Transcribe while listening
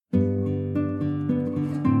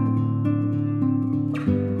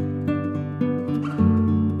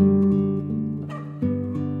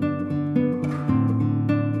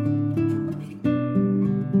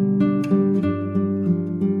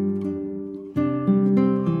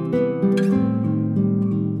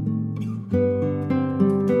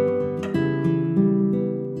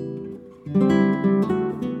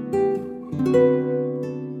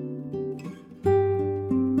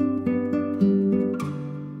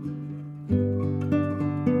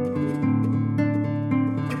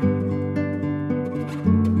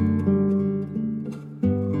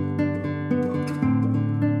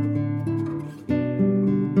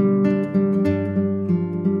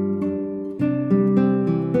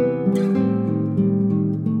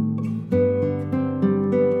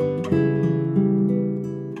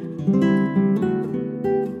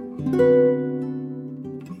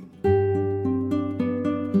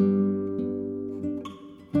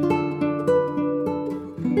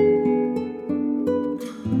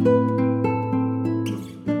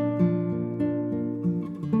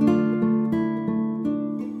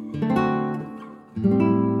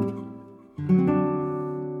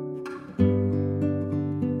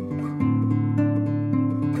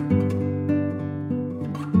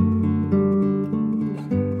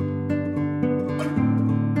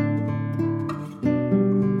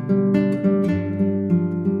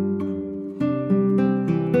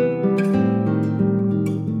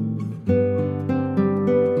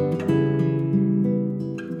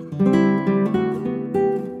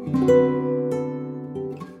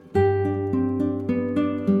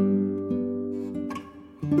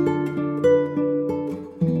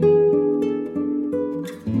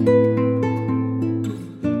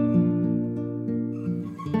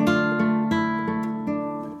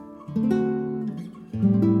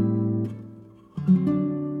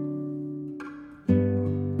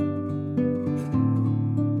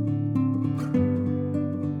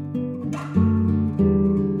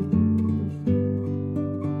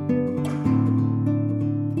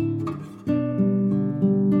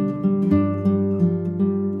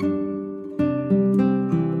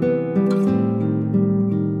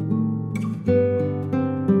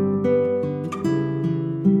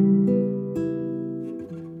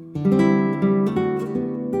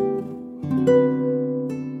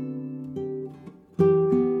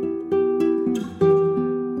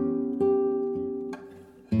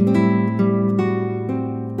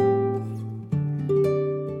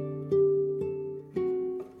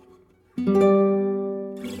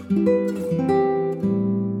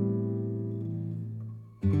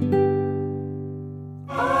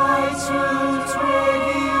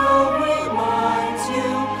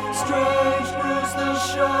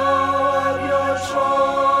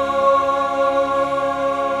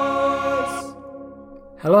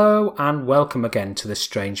Hello and welcome again to the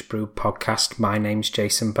Strange Brew podcast. My name's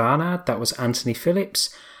Jason Barnard. That was Anthony Phillips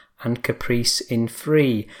and Caprice in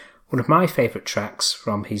Free, one of my favourite tracks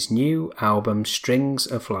from his new album Strings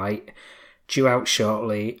of Light, due out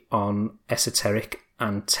shortly on Esoteric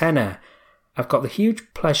Antenna. I've got the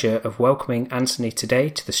huge pleasure of welcoming Anthony today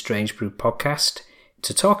to the Strange Brew podcast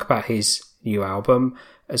to talk about his new album,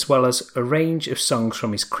 as well as a range of songs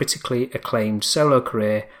from his critically acclaimed solo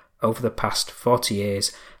career over the past 40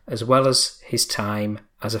 years, as well as his time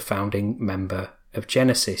as a founding member of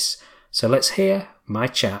Genesis. So let's hear my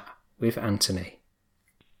chat with Anthony.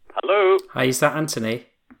 Hello. Hi, is that Anthony?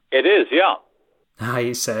 It is, yeah. Hi,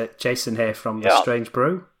 it's Jason here from the Strange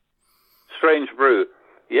Brew. Strange Brew,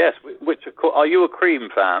 yes. Which are you a Cream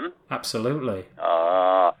fan? Absolutely.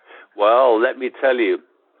 Well, let me tell you,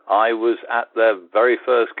 I was at their very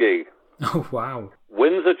first gig. Oh, wow.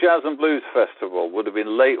 Windsor Jazz and Blues Festival would have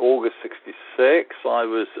been late August '66. I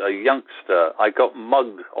was a youngster. I got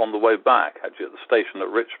mugged on the way back, actually, at the station at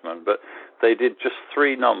Richmond, but they did just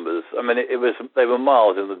 3 numbers. I mean, they were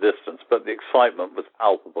miles in the distance, but the excitement was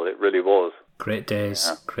palpable. It really was. Great days,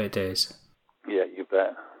 great days. Yeah, you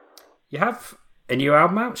bet. You have a new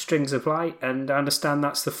album out, Strings of Light, and I understand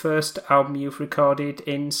that's the first album you've recorded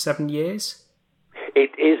in 7 years?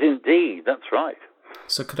 It is indeed, that's right.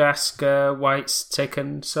 So could I ask why it's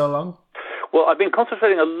taken so long? Well, I've been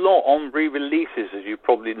concentrating a lot on re-releases, as you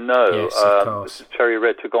probably know. Yes, of course. Cherry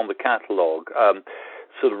Red took on the catalogue,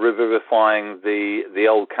 sort of revivifying the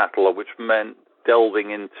old catalogue, which meant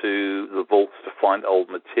delving into the vaults to find old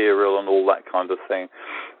material and all that kind of thing.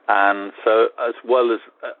 And so, as well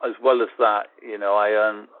as that, you know, I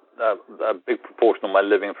earn a big proportion of my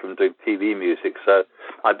living from doing TV music. So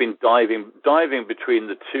I've been diving between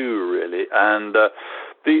the two, really. And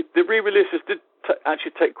the re-releases did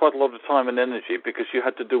actually take quite a lot of time and energy, because you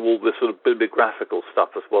had to do all this sort of bibliographical stuff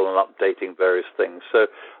as well, and updating various things. So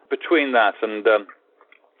between that and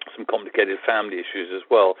some complicated family issues as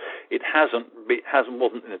well, it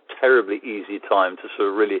wasn't in a terribly easy time to sort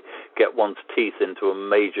of really get one's teeth into a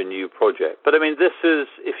major new project. But I mean, this is,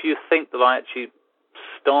 if you think that I actually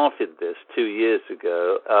started this 2 years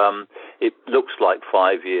ago, it looks like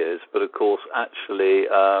 5 years, but of course, actually,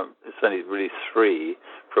 it's only really 3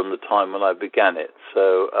 from the time when I began it.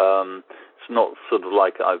 So it's not sort of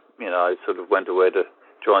like I sort of went away to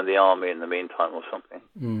join the army in the meantime or something.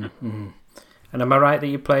 Mm-hmm. And am I right that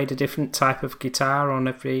you played a different type of guitar on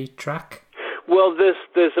every track? Well, there's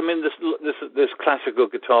classical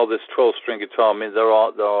guitar, this 12-string guitar. I mean, there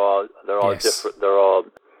are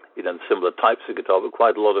similar types of guitar, but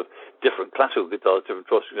quite a lot of different classical guitars, different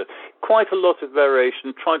 12-string guitars. Quite a lot of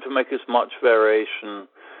variation, trying to make as much variation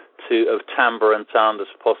of timbre and sound as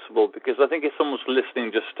possible, because I think if someone's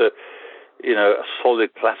listening just to, you know, a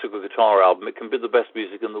solid classical guitar album, it can be the best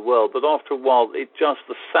music in the world, but after a while, the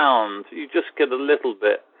sound, you just get a little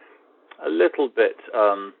bit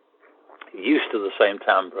used to the same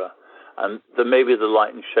timbre, and maybe the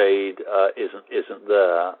light and shade isn't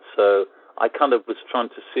there. So I kind of was trying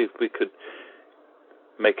to see if we could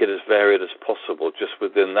make it as varied as possible just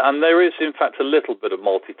within that. And there is, in fact, a little bit of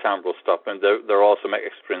multi-timbral stuff, and there are some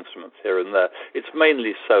extra instruments here and there. It's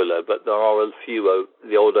mainly solo, but there are a few,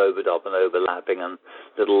 the old overdub and overlapping and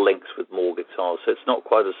little links with more guitars, so it's not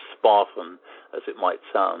quite as Spartan as it might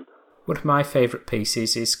sound. One of my favourite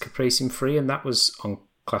pieces is Caprice in Free, and that was on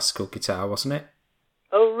classical guitar, wasn't it?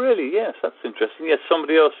 Oh, really? Yes, that's interesting. Yes,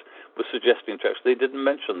 somebody else was suggesting tracks. They didn't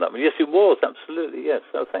mention that. But yes, it was, absolutely, yes.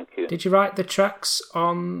 Oh, thank you. Did you write the tracks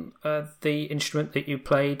on the instrument that you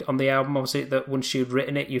played on the album? Or was it that once you'd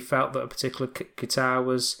written it, you felt that a particular guitar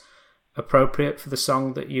was appropriate for the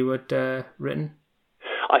song that you had written?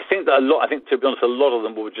 I think, to be honest, a lot of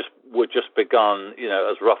them were just begun, you know,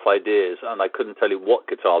 as rough ideas, and I couldn't tell you what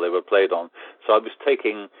guitar they were played on. So I was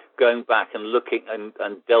going back and looking and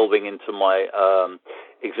delving into my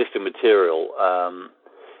existing material,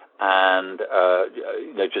 and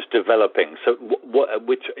just developing. So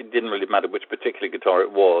which it didn't really matter which particular guitar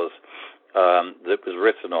it was that was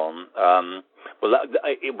written on.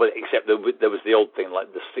 Except there was the old thing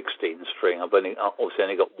like the 16 string. I've only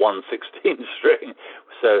got one 16 string.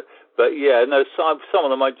 So, but yeah, no. Some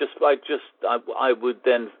of them I would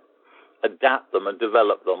then adapt them and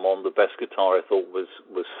develop them on the best guitar I thought was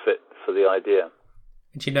fit for the idea.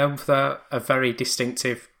 And you know, for a very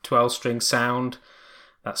distinctive 12-string sound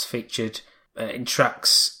that's featured in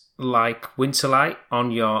tracks like Winterlight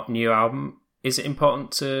on your new album, is it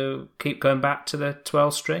important to keep going back to the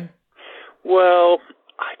 12-string? Well,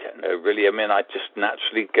 I don't know, really. I mean, I just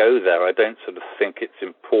naturally go there. I don't sort of think it's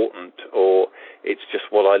important, or it's just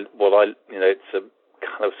what I it's a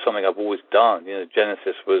kind of something I've always done.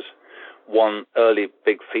 Genesis was one early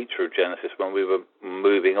big feature of Genesis when we were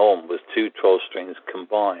moving on was 2 12 strings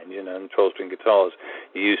combined, and 12-string guitars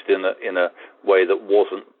used in a way that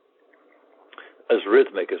wasn't as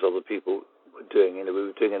rhythmic as other people were doing. We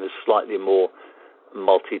were doing it in a slightly more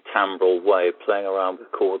multi-timbral way, playing around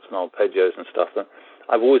with chords and arpeggios and stuff. And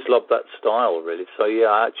I've always loved that style, really. So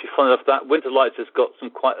yeah, actually, funny enough, that Winter Lights has got some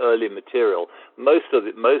quite early material. Most of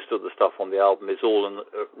the stuff on the album is all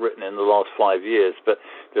written in the last 5 years, but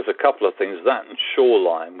there's a couple of things, that and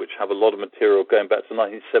Shoreline, which have a lot of material going back to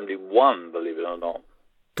 1971, believe it or not.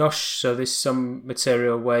 Gosh, so there's some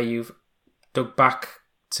material where you've dug back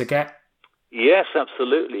to get? Yes,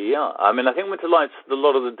 absolutely, yeah. I mean, I think Winter Lights, a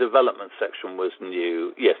lot of the development section was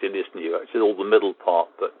new. Yes, it is new, actually, all the middle part.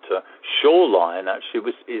 But Shoreline,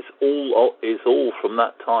 actually, is all from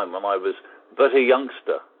that time when I was but a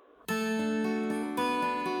youngster.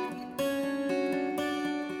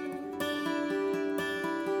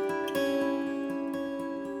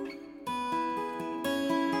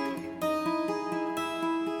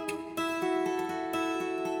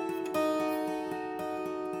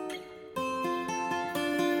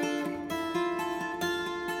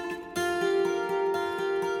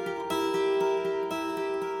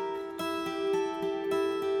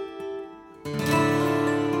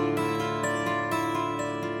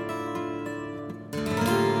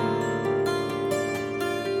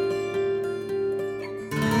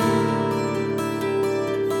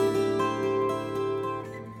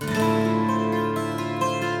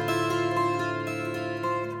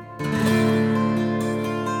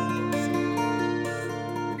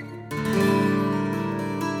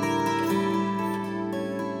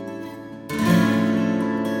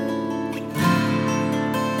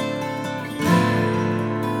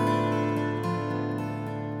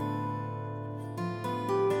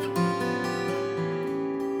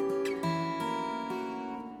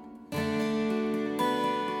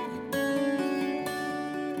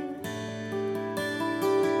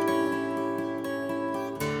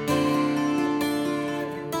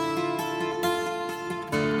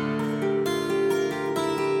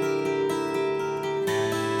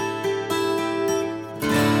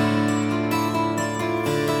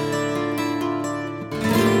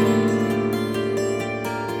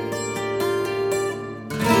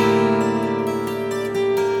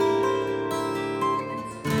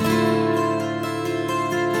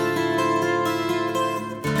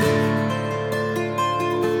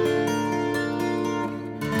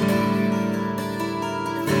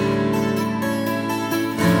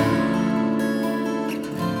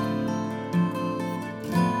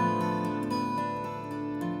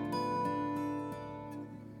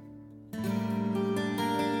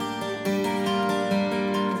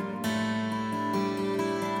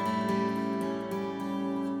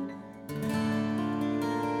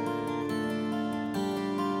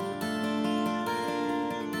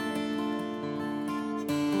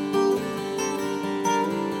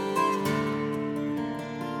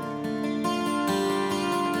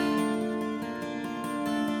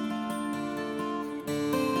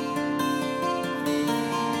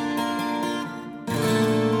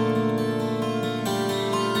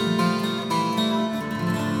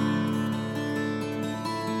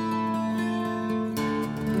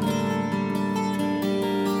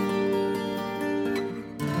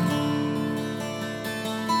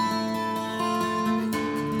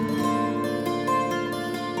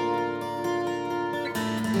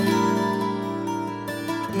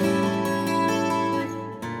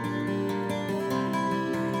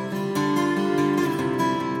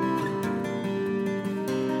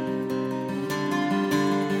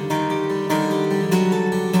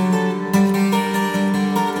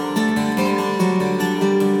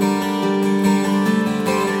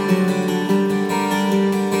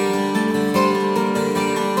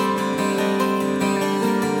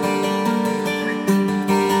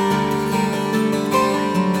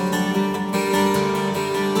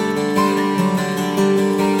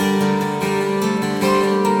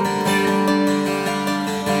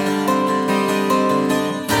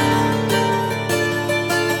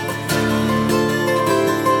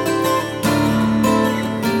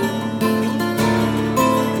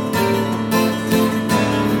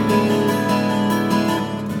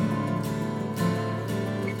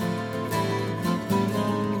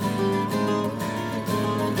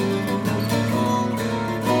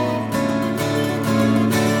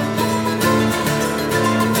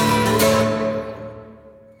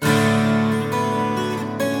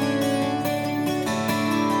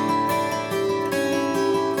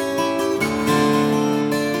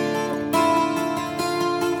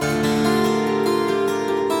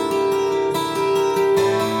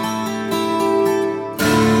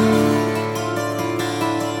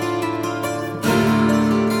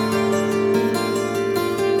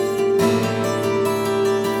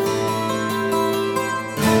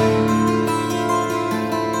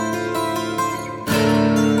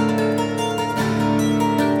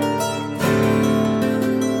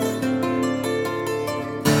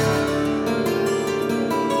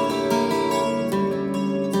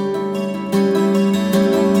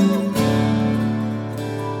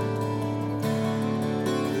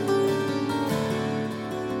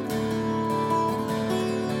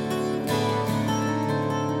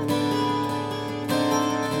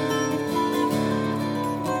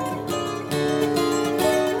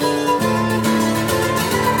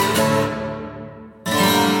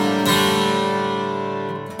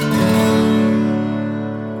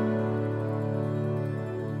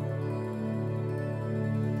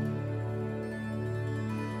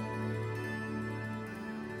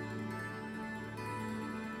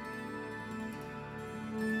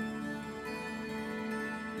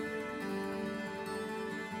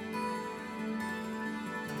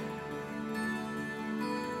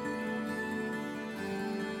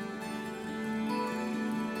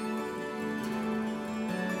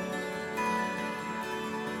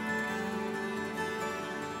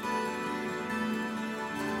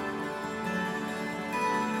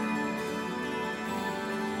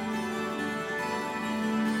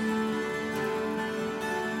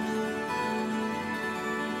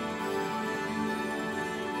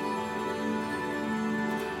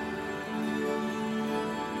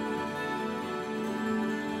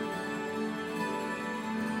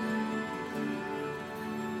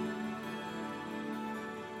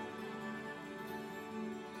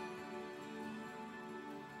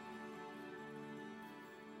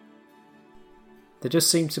 There does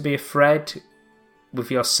seem to be a thread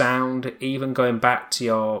with your sound, even going back to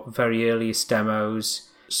your very earliest demos,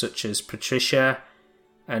 such as Patricia.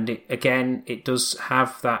 And it does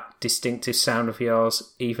have that distinctive sound of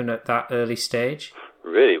yours, even at that early stage.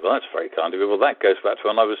 Really? Well, that's very kind of you. Well, that goes back to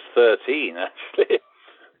when I was 13, actually.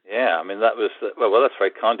 Yeah, I mean, that was... Well, that's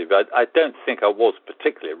very kind of you. I don't think I was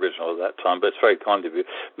particularly original at that time, but it's very kind of you.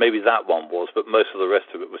 Maybe that one was, but most of the rest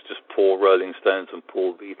of it was just poor Rolling Stones and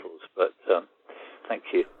poor Beatles. But thank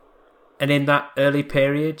you. And in that early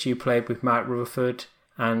period, you played with Mike Rutherford,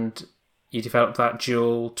 and you developed that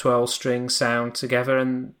dual 12-string sound together,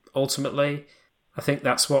 and ultimately, I think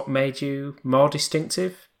that's what made you more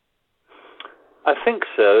distinctive. I think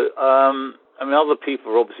so. I mean, other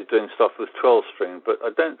people were obviously doing stuff with 12-string, but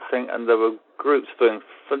I don't think, and there were groups doing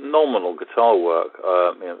phenomenal guitar work.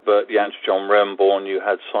 Bert Jansch, John Remborn, you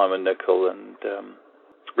had Simon Nicol and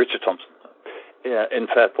Richard Thompson. Yeah, in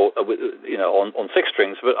Fairport, on 6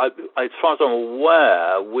 strings. But as far as I'm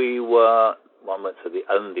aware, we were, well, I won't say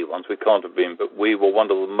the only ones, we can't have been, but we were one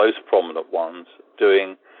of the most prominent ones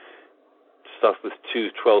doing stuff with 2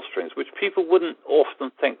 12 strings, which people wouldn't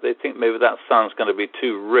often think. They think maybe that sound's going to be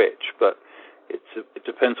too rich, but it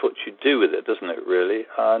depends what you do with it, doesn't it, really?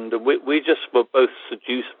 And we just were both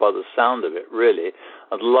seduced by the sound of it, really,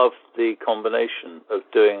 and loved the combination of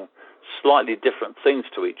doing slightly different things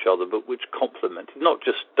to each other, but which complemented, not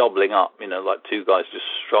just doubling up, like 2 guys just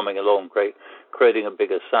strumming along, creating a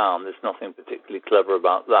bigger sound. There's nothing particularly clever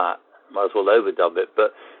about that. Might as well overdub it,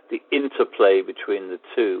 but the interplay between the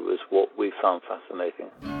two was what we found fascinating.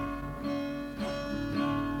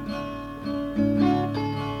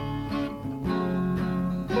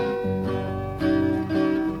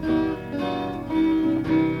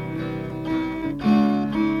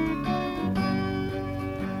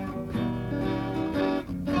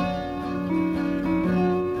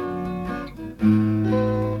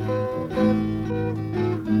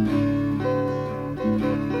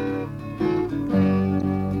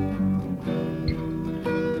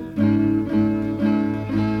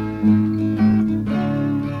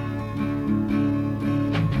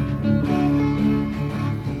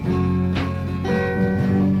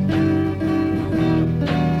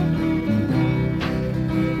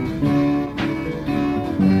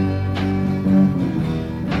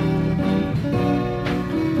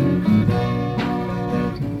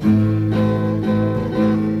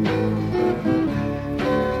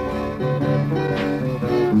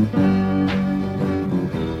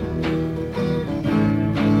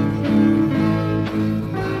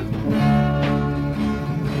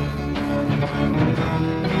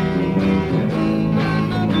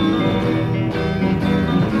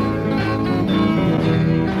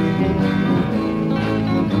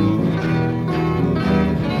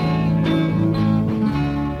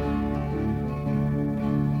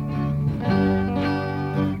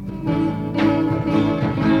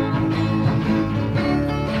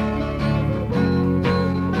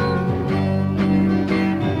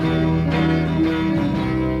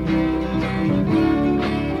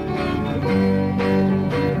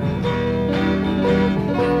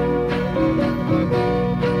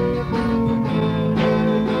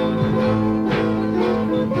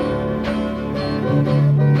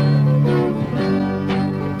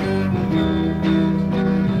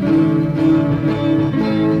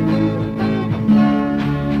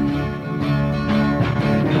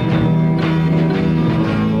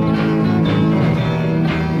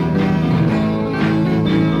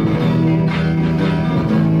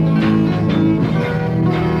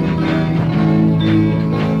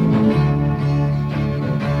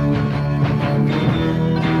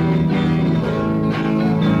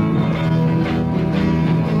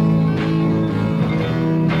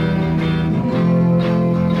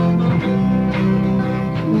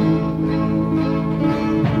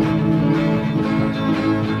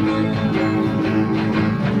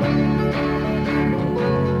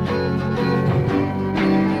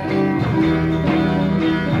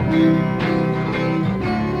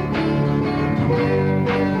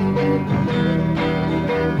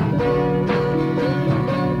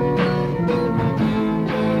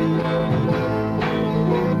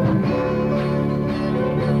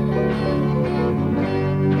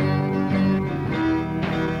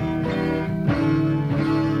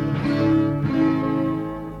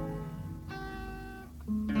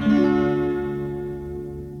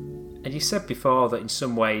 And you said before that in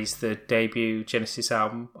some ways the debut Genesis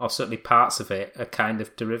album, or certainly parts of it, are kind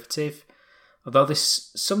of derivative. Although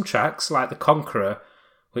there's some tracks, like The Conqueror,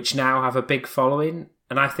 which now have a big following,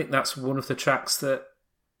 and I think that's one of the tracks that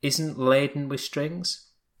isn't laden with strings.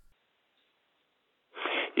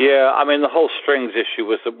 Yeah, I mean the whole strings issue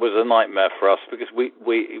was a nightmare for us because we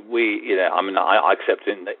I mean I accept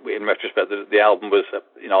in retrospect that the album was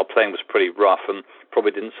our playing was pretty rough and probably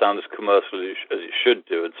didn't sound as commercial as it should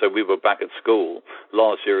do, and so we were back at school,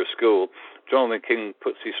 last year of school. Jonathan King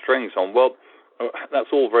puts these strings on. Well, that's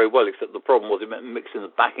all very well, except the problem was it meant mixing the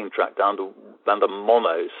backing track down to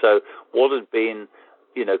mono. So what had been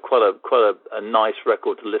quite a nice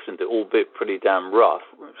record to listen to, albeit pretty damn rough.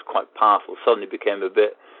 It was quite powerful. Suddenly became a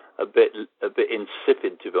bit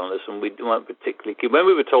insipid, to be honest, and we weren't particularly keen. When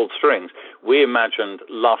we were told strings, we imagined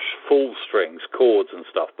lush, full strings, chords and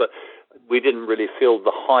stuff, but we didn't really feel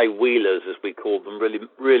the high wheelers, as we called them,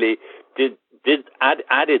 really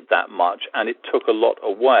added that much, and it took a lot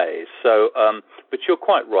away. So, but you're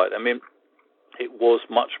quite right. I mean, it was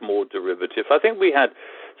much more derivative. I think we had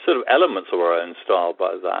sort of elements of our own style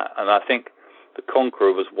by that, and I think The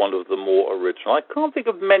Conqueror was one of the more original. I can't think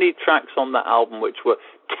of many tracks on that album which were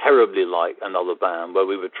terribly like another band, where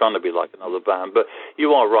we were trying to be like another band, but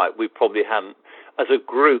you are right, we probably hadn't, as a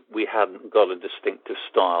group, we hadn't got a distinctive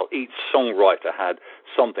style. Each songwriter had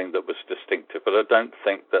something that was distinctive, but I don't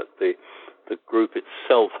think that the group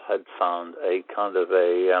itself had found a kind of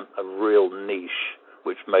a real niche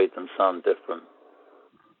which made them sound different.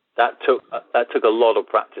 That took a lot of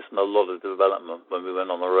practice and a lot of development when we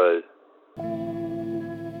went on the road.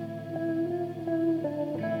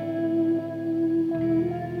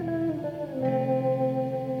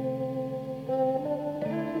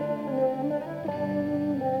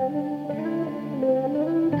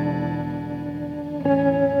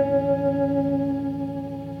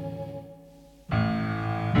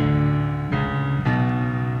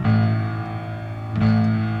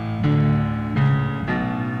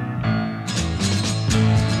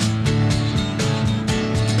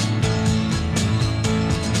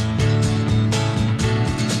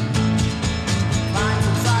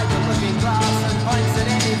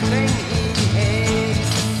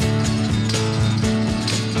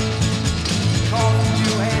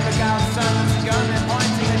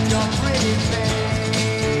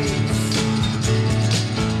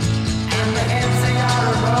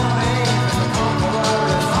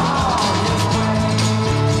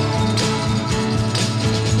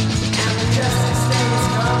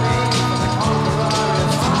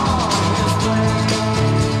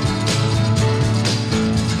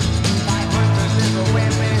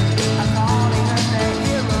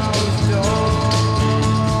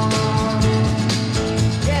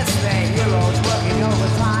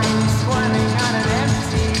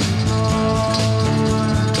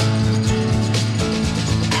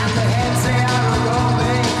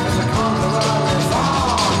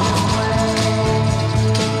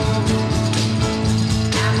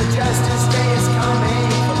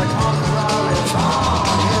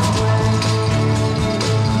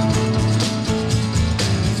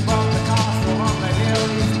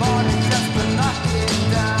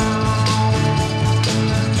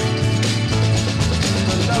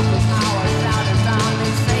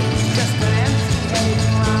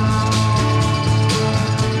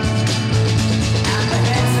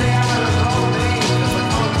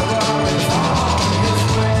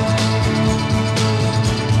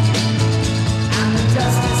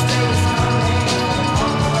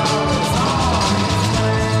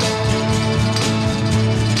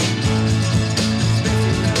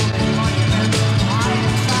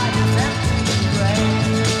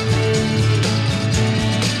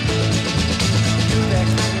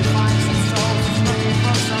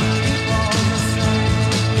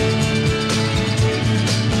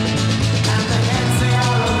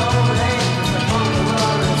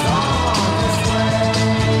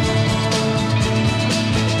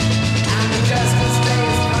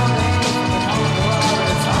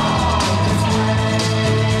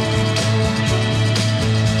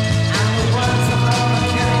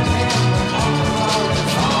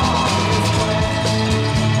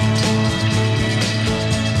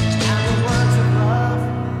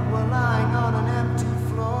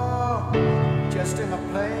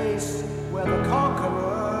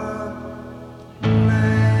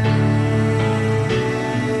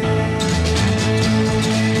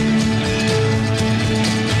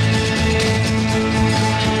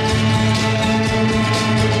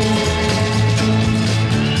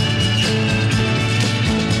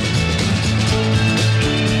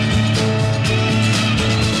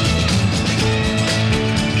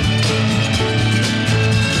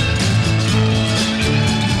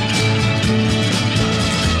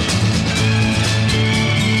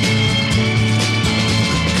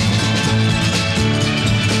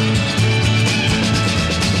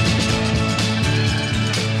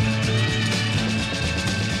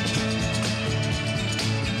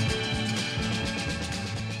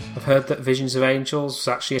 heard that Visions of Angels was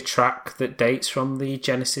actually a track that dates from the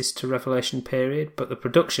Genesis to Revelation period, but the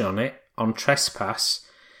production on it, on Trespass,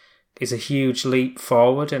 is a huge leap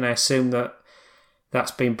forward, and I assume that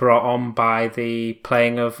that's been brought on by the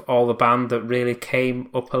playing of all the band that really came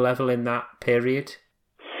up a level in that period.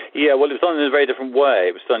 Yeah, well, it was done in a very different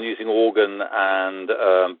way. It was done using organ and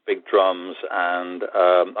big drums, and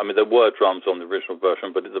there were drums on the original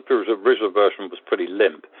version, but the original version was pretty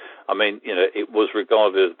limp. It was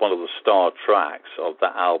regarded as one of the star tracks of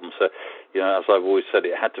that album. So, as I've always said,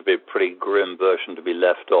 it had to be a pretty grim version to be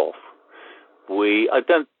left off. I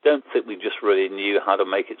don't think we just really knew how to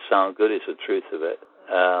make it sound good. Is the truth of it.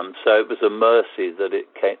 So it was a mercy that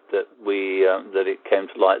it came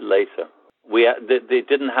to light later. They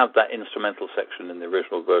didn't have that instrumental section in the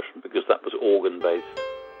original version because that was organ based.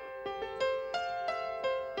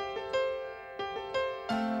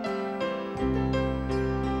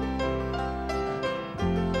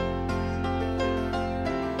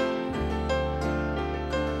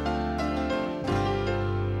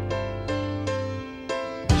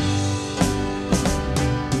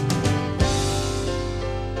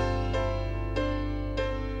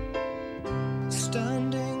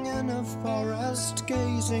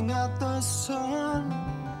 Gazing at the sun,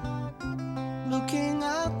 looking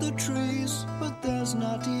at the trees, but there's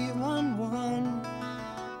not even one.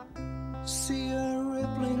 See a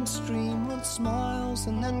rippling stream that smiles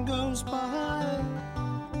and then goes by.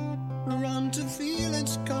 Run to feel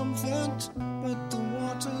its comfort, but the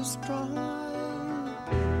water's dry.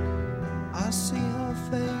 I see her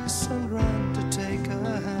face and run to take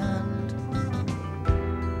her hand.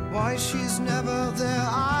 Why she's never there,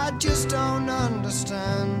 I just don't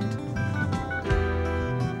understand.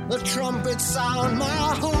 The trumpet sound, my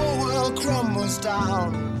whole world crumbles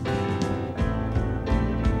down.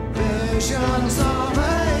 Visions of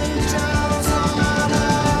angels all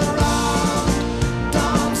around,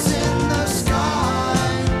 dance in the sky,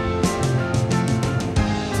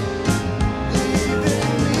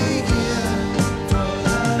 leaving me here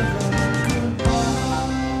forever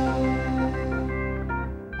goodbye.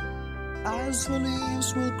 As the leaves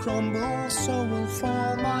will crumble, so will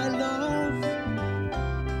fall my love.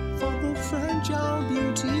 For the fragile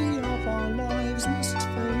beauty of our lives must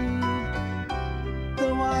fade.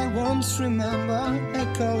 Though I once remember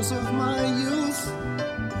echoes of my youth,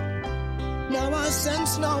 now I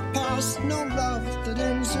sense no past, no love that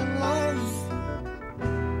ends in love.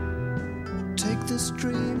 Take this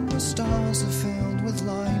dream, the stars are filled with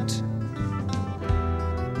light,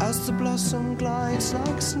 as the blossom glides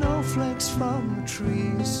like snowflakes from the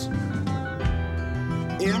trees,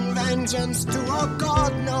 in vengeance to a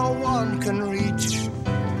God no one can reach.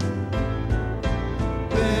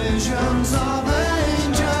 Visions of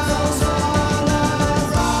angels all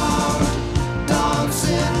around, dance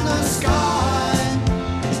in the sky,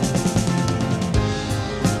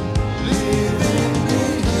 leaving me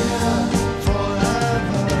here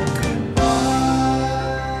forever goodbye.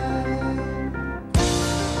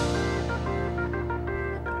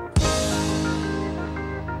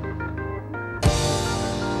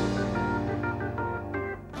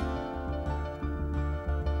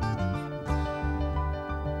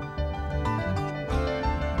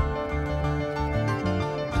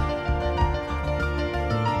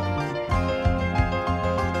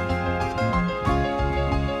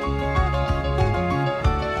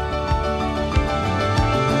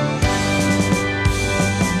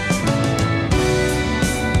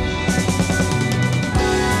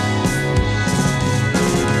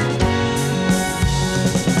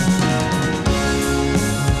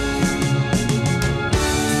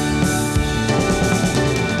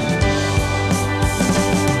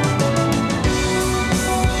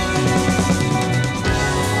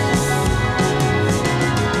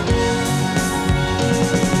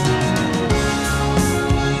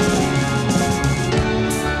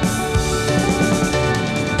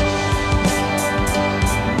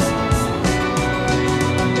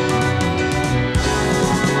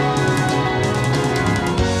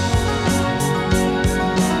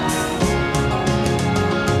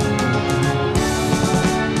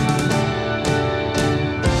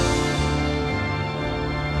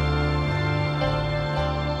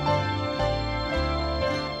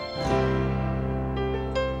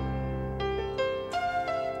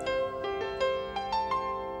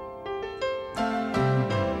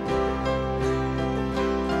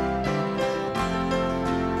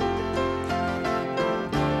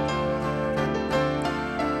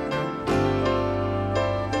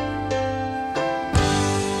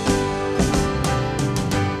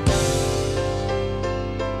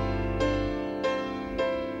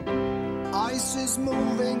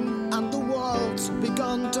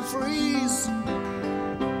 to freeze.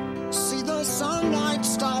 See the sunlight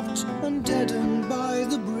stopped and deadened by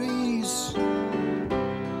the breeze.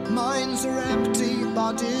 Minds are empty,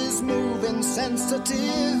 bodies move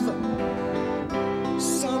insensitive.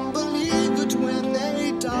 Some believe that when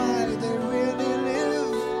they die, they really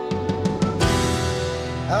live.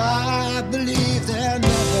 I believe there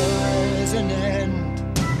never is an end.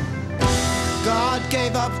 God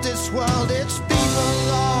gave up this world, its people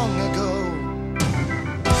long ago.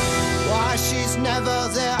 Why she's never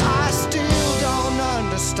there, I still don't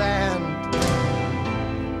understand.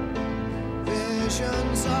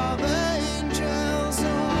 Visions of angels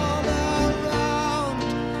all around,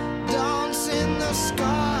 dance in the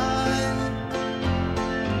sky,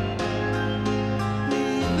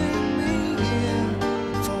 leaving me here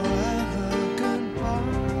forever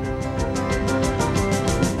goodbye.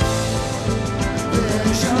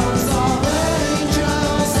 Visions of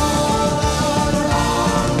angels all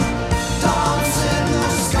around, dance in the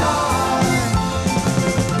sky,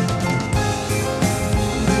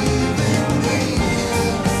 leaving me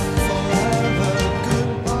here forever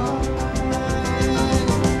goodbye.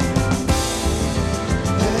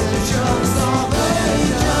 Visions of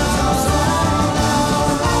angels all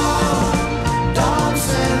around, dance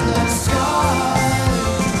in the sky,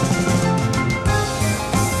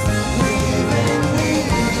 leaving me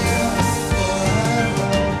here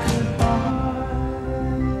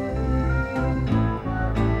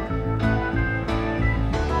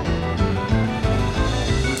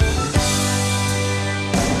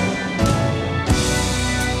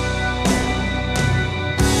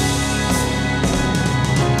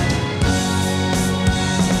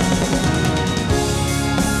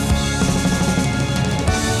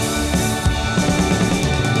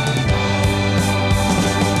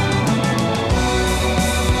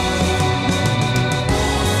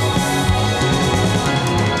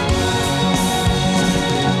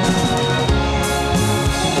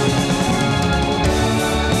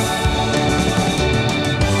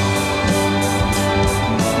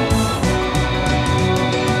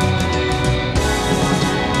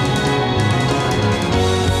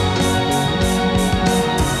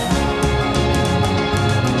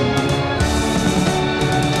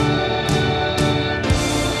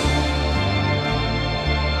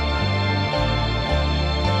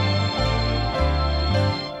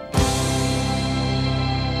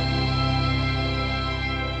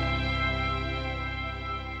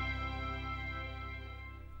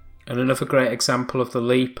And another great example of the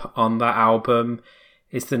leap on that album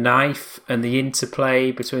is the knife, and the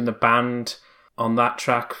interplay between the band on that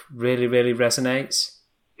track really, really resonates.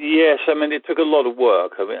 Yes, I mean, it took a lot of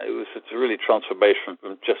work. I mean, it's a really transformation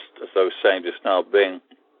from, just as I was saying just now, being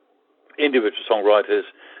individual songwriters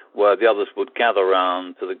where the others would gather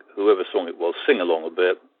around to whoever song it was, sing along a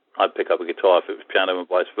bit. I'd pick up a guitar if it was piano and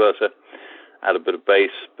vice versa, add a bit of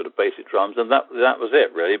bass, bit of basic drums, and that was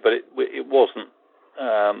it really. But it wasn't,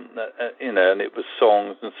 and it was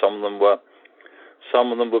songs, and some of them were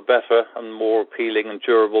better and more appealing and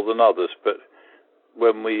durable than others. But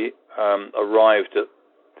when we arrived at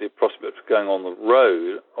the prospect of going on the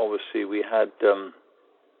road, obviously we had some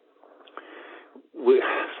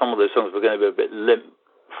of those songs were going to be a bit limp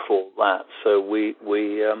for that. So we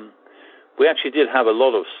actually did have a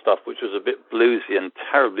lot of stuff which was a bit bluesy and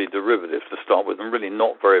terribly derivative to start with, and really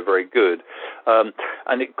not very, very good.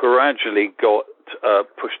 And it gradually got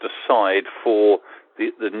pushed aside for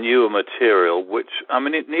the newer material, which, I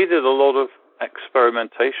mean, it needed a lot of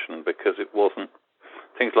experimentation because it wasn't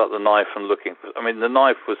things like the knife and looking for. I mean, the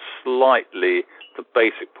knife was slightly, the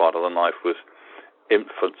basic part of the knife was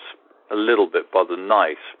influenced a little bit by the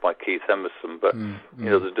Nice by Keith Emerson, but you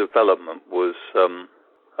know, the development was.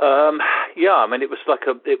 I mean, it was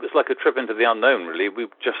like a trip into the unknown. Really, we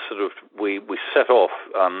just sort of we set off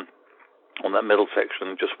on that middle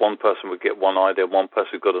section. Just one person would get one idea, one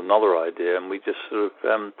person got another idea, and we just sort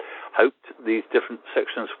of hoped these different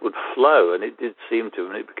sections would flow, and it did seem to,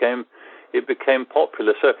 and it became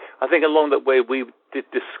popular. So I think along that way we did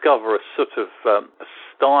discover a sort of a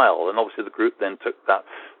style, and obviously the group then took that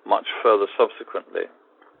much further subsequently.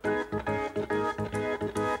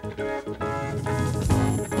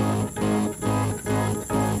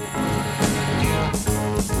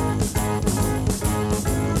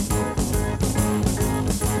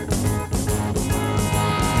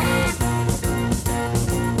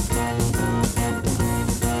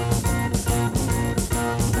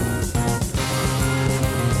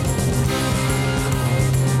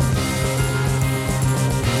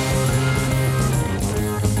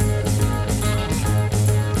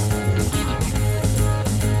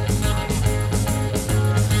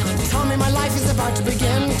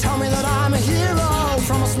 tell me that I'm a hero.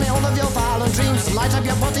 Promise me all of your violent dreams. Light up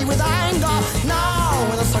your body with anger. Now,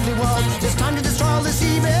 in this ugly world, it's time to destroy all this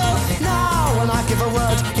evil. Now, when I give a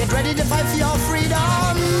word, get ready to fight for your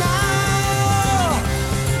freedom. Now!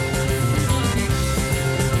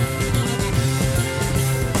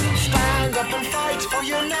 Stand up and fight, for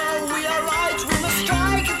you know we are right. We must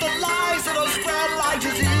strike at the lies that'll spread like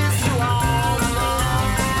disease through our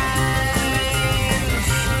minds.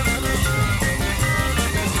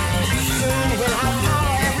 Soon we'll have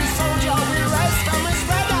power, every soldier will rest, and we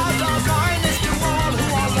spread out our kindness to all who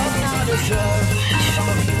are left now deserve. Some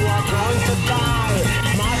of you are going to die.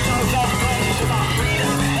 My souls are praying to the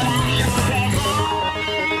freedom that I shall take.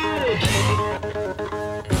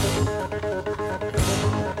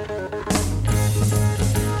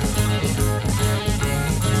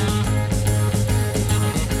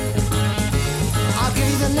 I'll give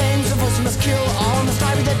you the names of those who must kill. All must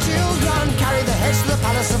die with their children. Carry the heads to the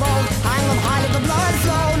palace of old. Hang them high, let the blood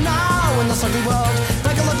flow. Now in this ugly world,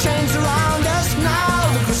 break all the chains around us.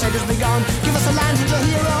 Now the crusaders begun. Give us a land to the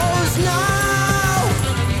heroes now.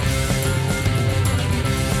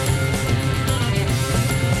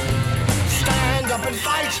 Stand up and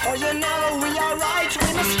fight, for you know we are right.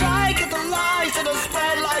 We must strike at the lies that have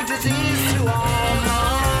spread like disease through our minds.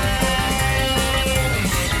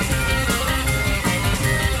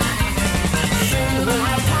 Soon we'll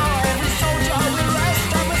have power, every soldier will rest,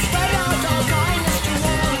 and we'll spread out our kindness to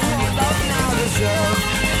all who our love now deserve.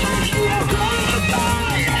 You are going to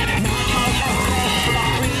die. My house has prayed for the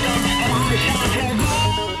freedom that I shall take.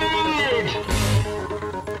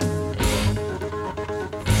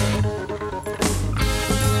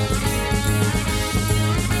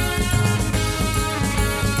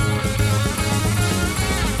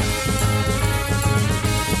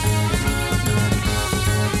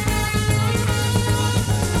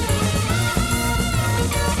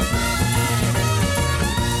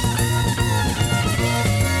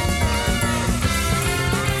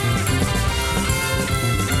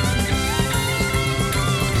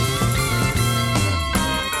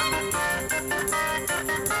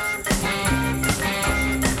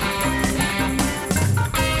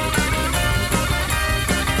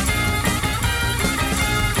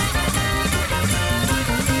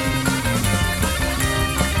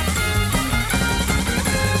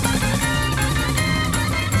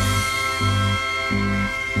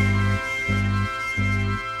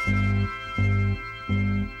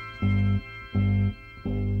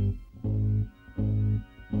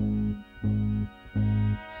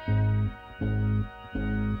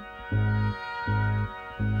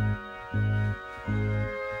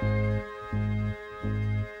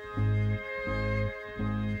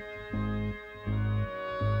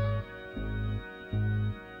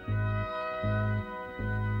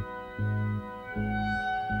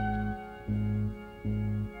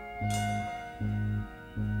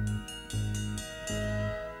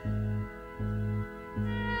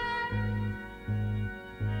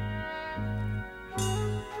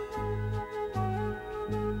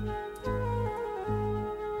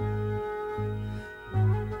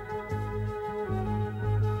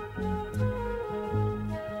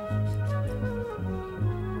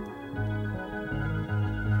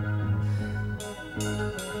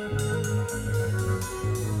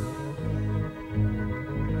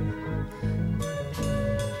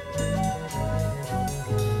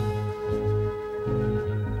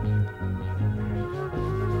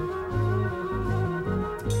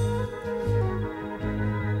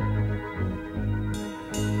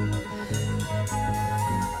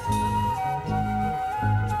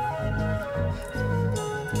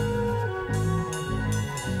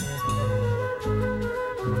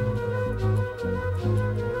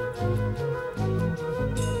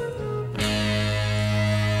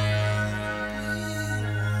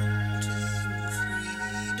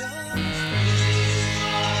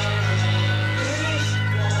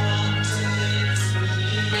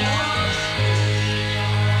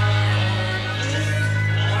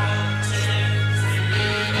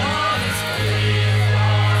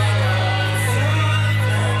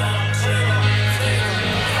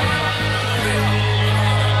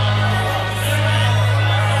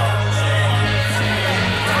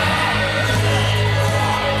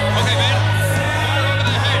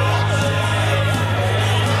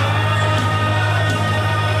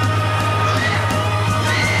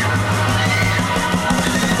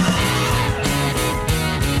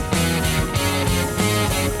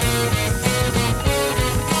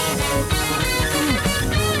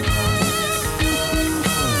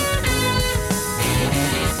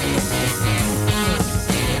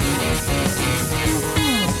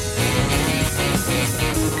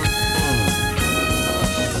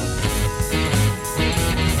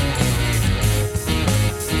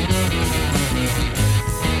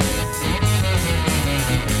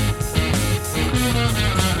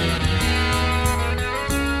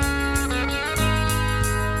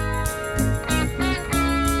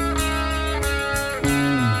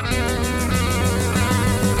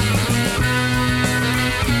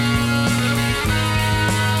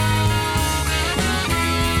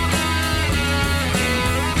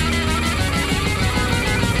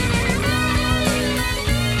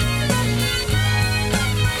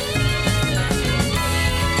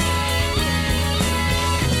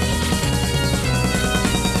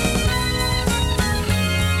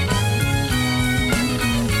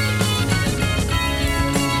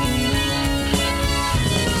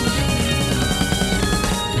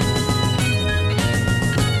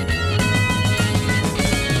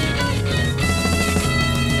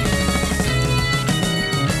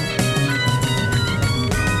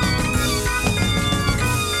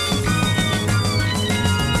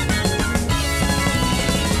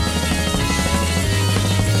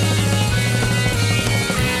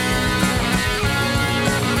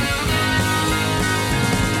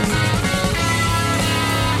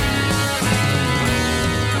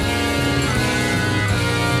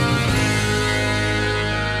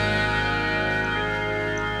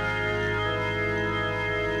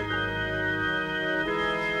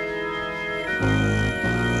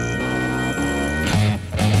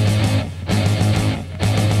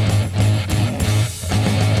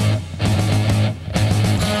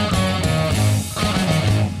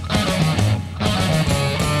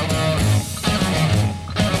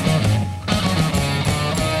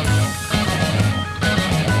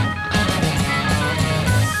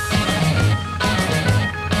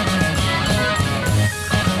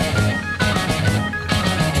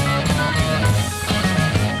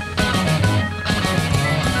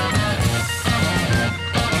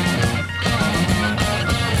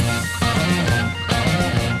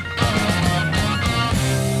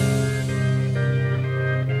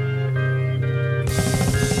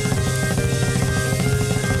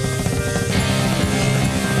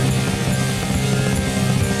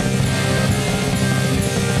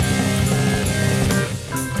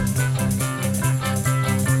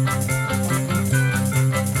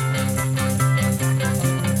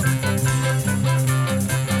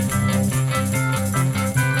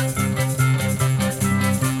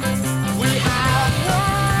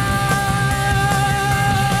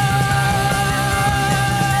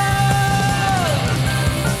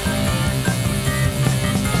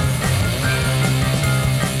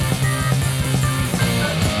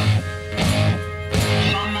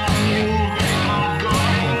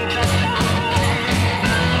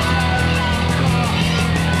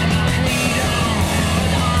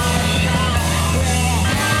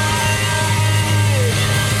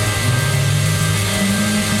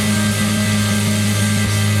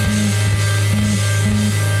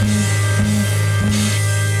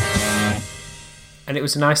 it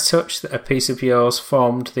was a nice touch that a piece of yours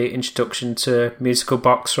formed the introduction to musical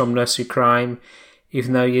box from Nursery Crime,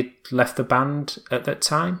 even though you'd left the band at that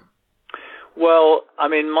time? Well, I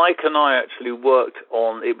mean, Mike and I actually worked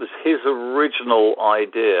on, it was his original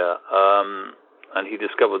idea, and he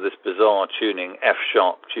discovered this bizarre tuning,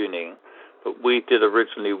 F-sharp tuning, but we did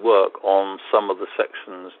originally work on some of the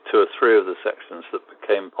sections, 2 or 3 of the sections that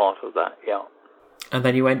became part of that, yeah. And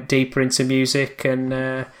then you went deeper into music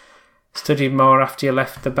and studied more after you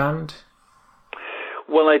left the band?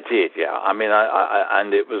 Well, I did, yeah. I mean,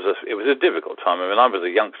 and it was a difficult time. I mean, I was a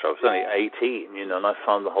youngster. I was only 18, you know, and I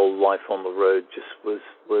found the whole life on the road just was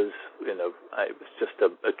you know, it was just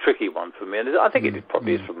a tricky one for me. And I think it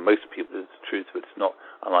probably is for most people. It's the truth, but it's not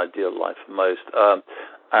an ideal life for most. And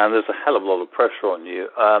there's a hell of a lot of pressure on you.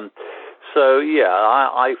 So yeah,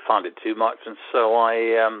 I found it too much, and so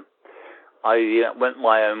I went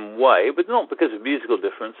my own way, but not because of musical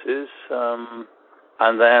differences.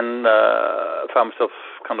 And then found myself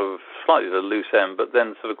kind of slightly at a loose end, but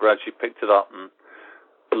then sort of gradually picked it up and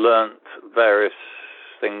learnt various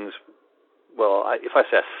things. Well, if I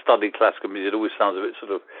say I studied classical music, it always sounds a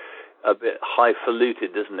bit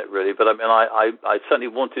highfalutin, doesn't it, really? But I mean, I certainly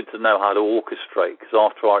wanted to know how to orchestrate, because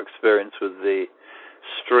after our experience with the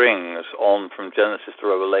strings on From Genesis to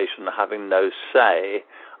Revelation, having no say,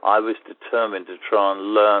 I was determined to try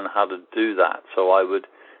and learn how to do that. So I would,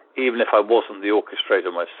 even if I wasn't the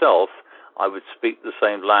orchestrator myself, I would speak the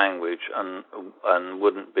same language and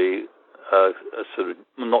wouldn't be a sort of,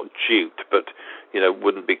 not duped, but, you know,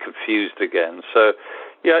 wouldn't be confused again. So,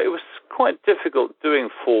 yeah, it was quite difficult doing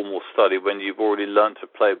formal study when you've already learned to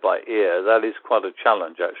play by ear. That is quite a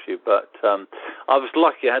challenge, actually. But I was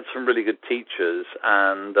lucky. I had some really good teachers,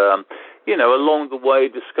 and, you know, along the way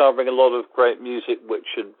discovering a lot of great music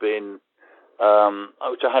which had been,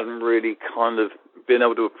 which I hadn't really kind of been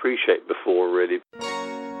able to appreciate before, really.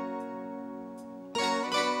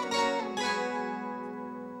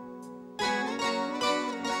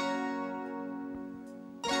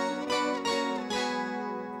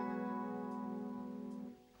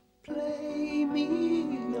 Play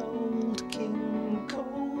me, old King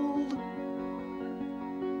Cole,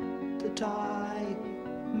 that I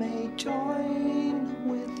may join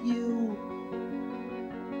with you.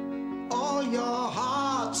 All your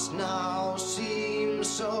hearts now seem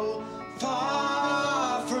so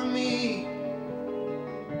far from me.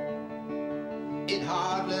 It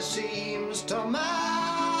hardly seems to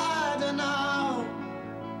matter now.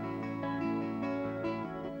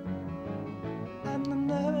 And the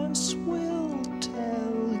nurse will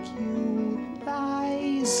tell you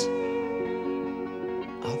lies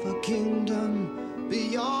of a kingdom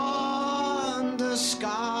beyond the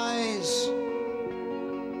skies.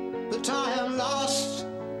 But I am lost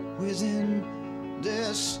within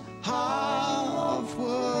this half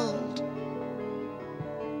world.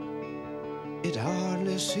 It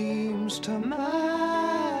hardly seems to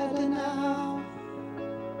matter now.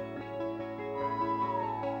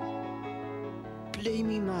 Play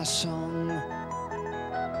me my song.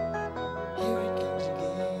 Here it comes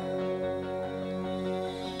again.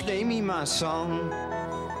 Play me my song.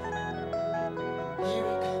 Here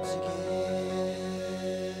it comes again.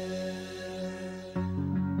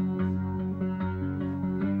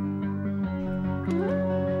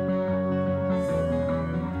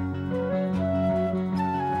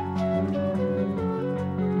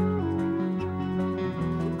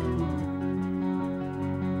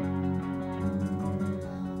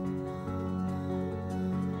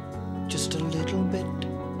 Just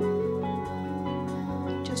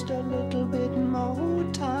a little bit more.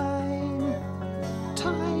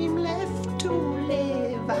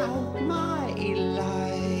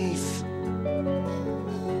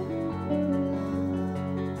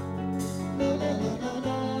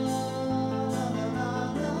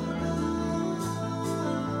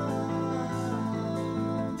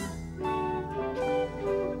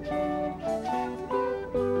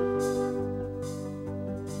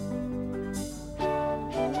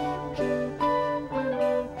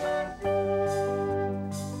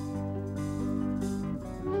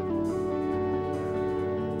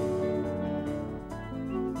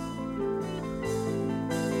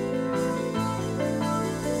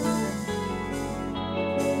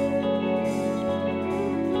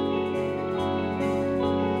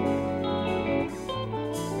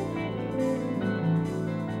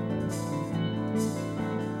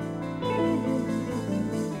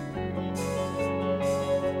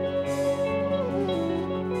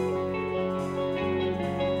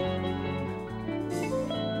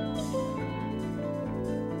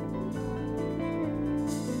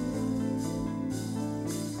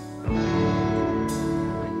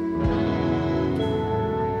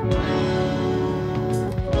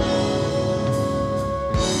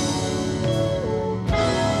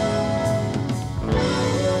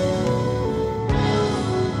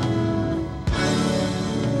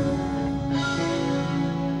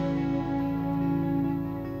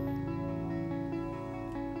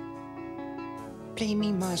 play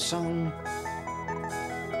me my song.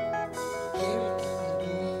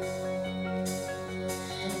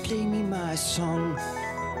 Play me my song.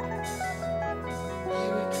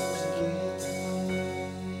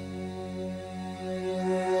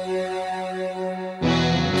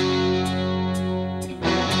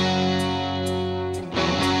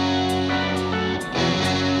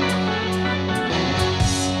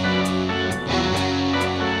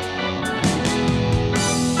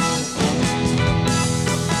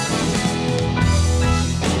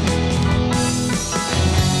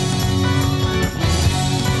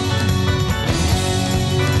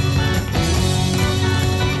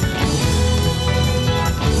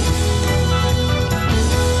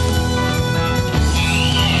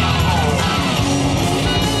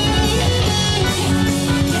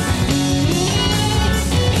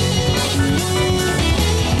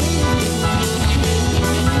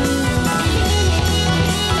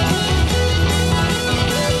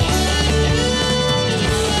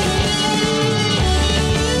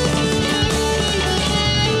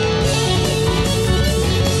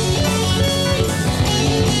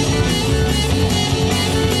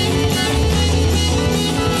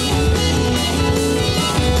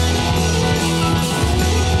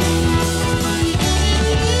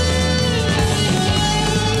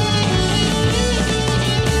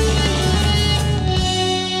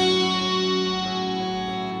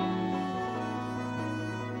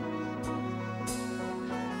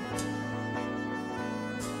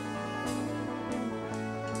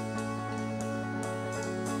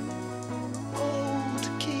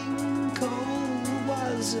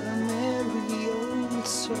 A merry old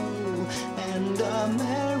soul, and a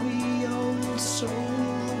merry old soul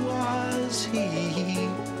was he.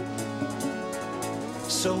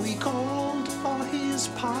 So he called for his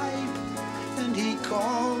pipe, and he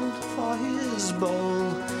called for his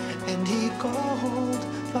bowl, and he called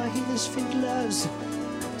for his fiddlers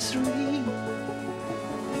three.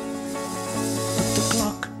 But the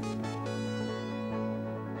clock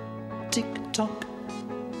tick-tock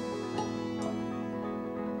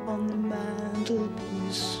on the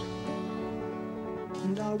mantelpiece,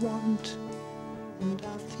 and I want, and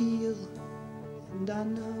I feel, and I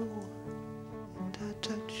know, and I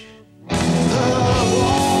touch the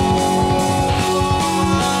wall.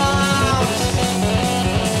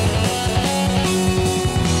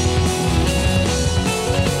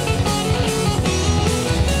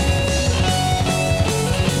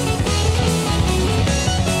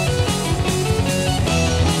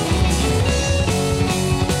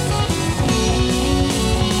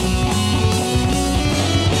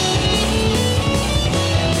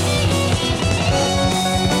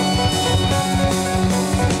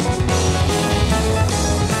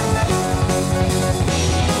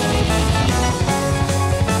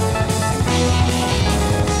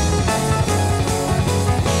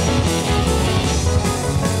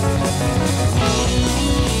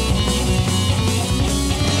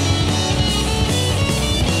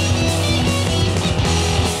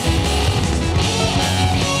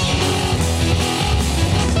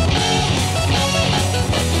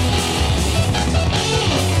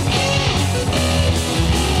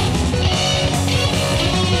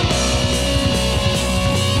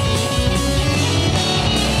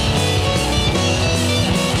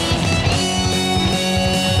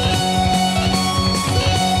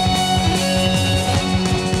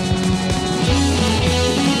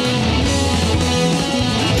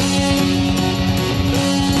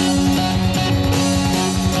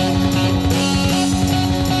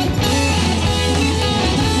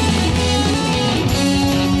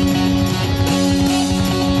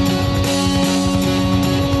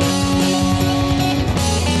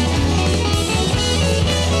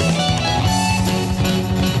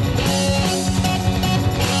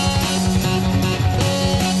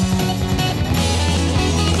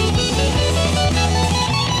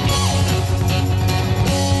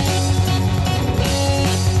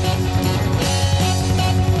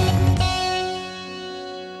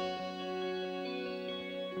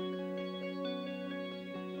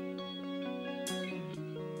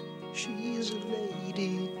 She's a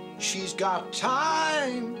lady, she's got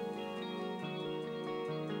time.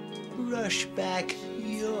 Brush back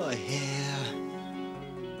your hair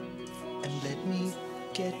and let me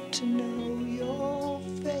get to know your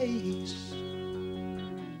face.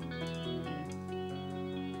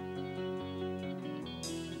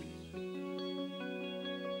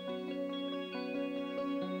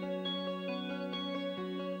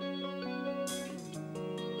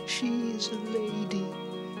 She's a lady,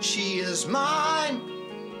 she is mine.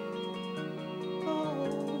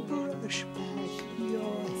 Oh, brush back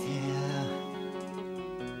your hair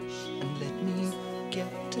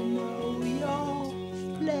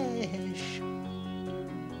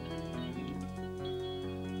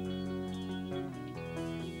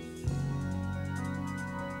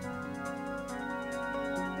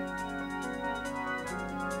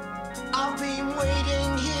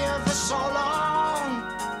so long.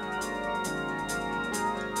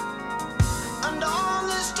 And all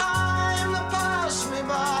this time that passed me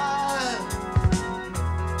by,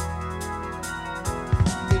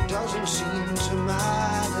 it doesn't seem to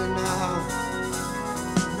matter now.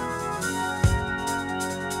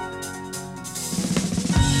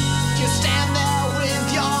 You stand there with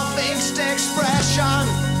your fixed expression,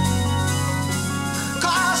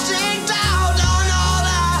 casting doubt on all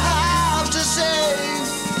I have to say.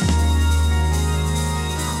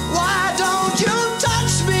 Why don't you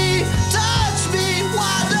touch me? Touch me.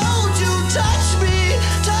 Why don't you touch me?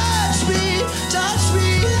 Touch me. Touch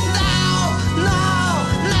me now.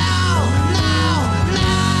 Now. Now. Now.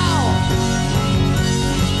 Now.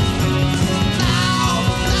 Now.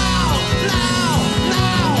 Now. Now.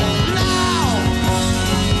 Now.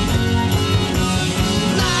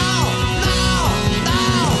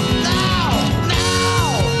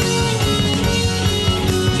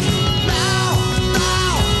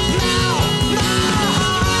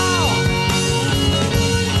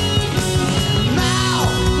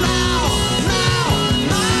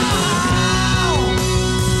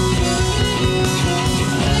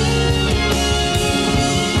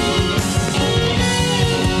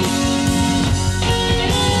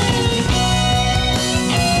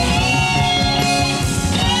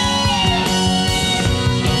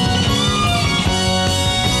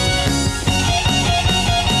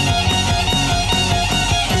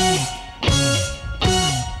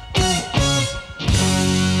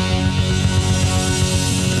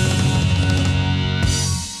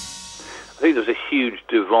 I think there was a huge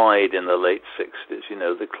divide in the late 60s. You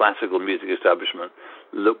know, the classical music establishment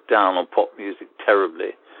looked down on pop music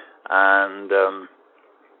terribly, and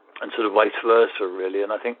sort of vice versa, really.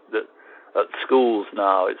 And I think that at schools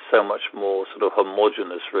now, it's so much more sort of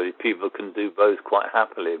homogenous, really. People can do both quite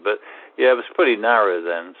happily. But yeah, it was pretty narrow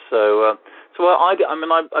then. So I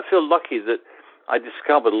feel lucky that I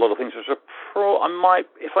discovered a lot of things which I might,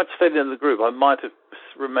 if I'd stayed in the group, I might have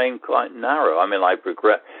remained quite narrow. I mean, I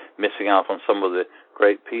regret missing out on some of the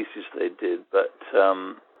great pieces they did, but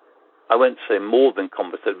I won't say more than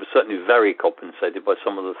compensated, but certainly very compensated by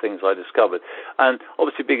some of the things I discovered. And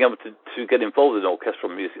obviously being able to get involved in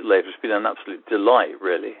orchestral music later has been an absolute delight,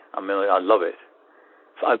 really. I mean, I love it.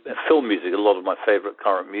 Film music, a lot of my favorite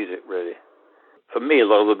current music, really. For me, a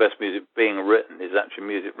lot of the best music being written is actually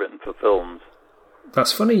music written for films.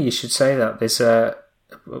 That's funny you should say that. There's a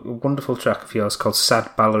wonderful track of yours called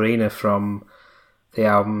Sad Ballerina from the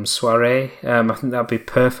album Soiree. I think that'd be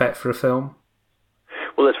perfect for a film.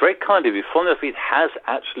 Well, that's very kind of you. Funny enough, it has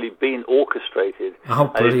actually been orchestrated. Oh,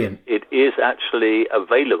 brilliant. It is actually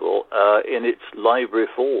available in its library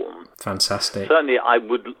form. Fantastic. Certainly, I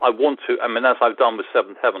want to, I mean, as I've done with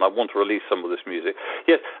Seventh Heaven, I want to release some of this music.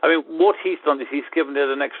 Yes, I mean, what he's done is he's given it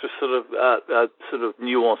an extra sort of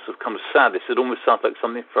nuance of kind of sadness. It almost sounds like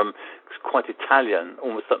something from, it's quite Italian,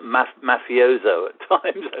 almost like mafioso at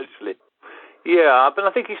times, actually. Yeah, but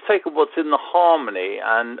I think he's taken what's in the harmony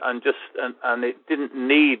and it didn't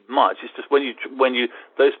need much. It's just when you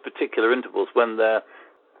those particular intervals, when they're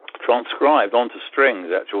transcribed onto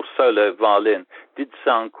strings, actual solo violin, did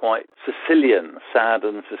sound quite Sicilian, sad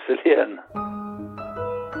and Sicilian.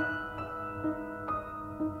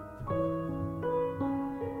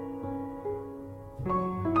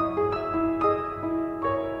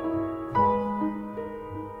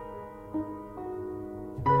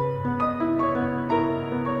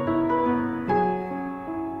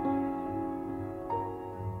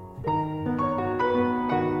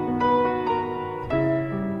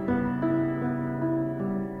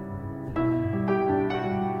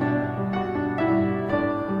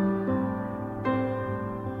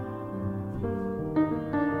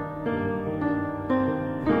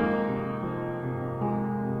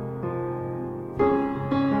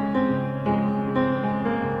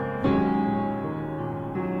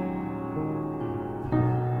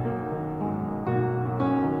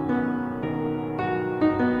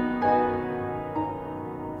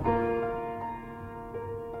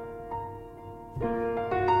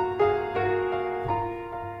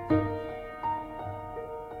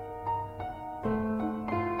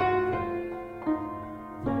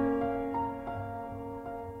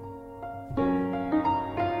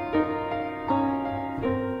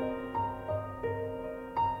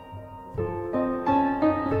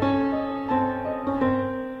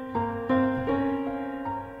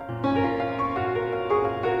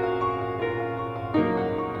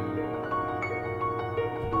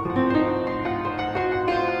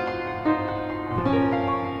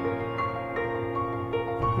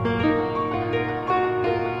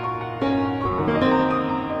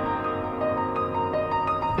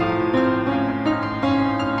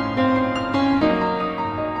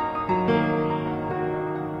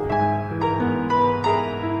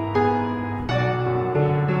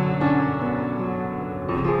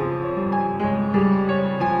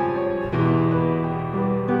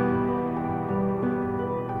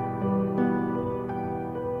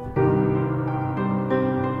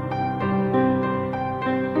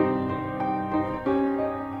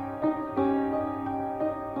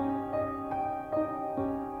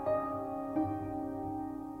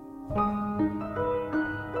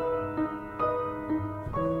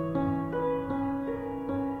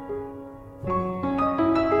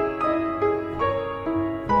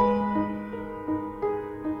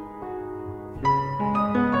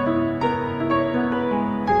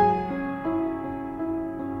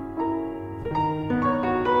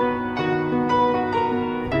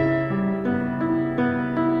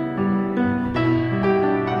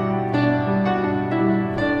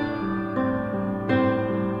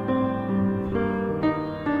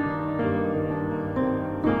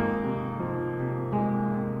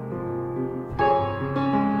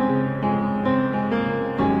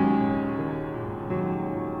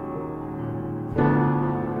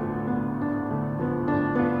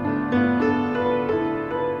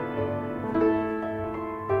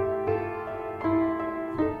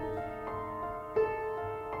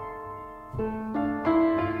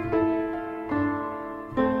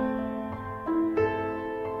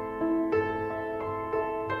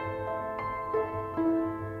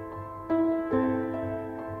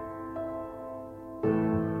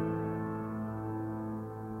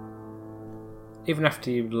 even after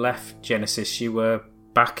you left Genesis, you were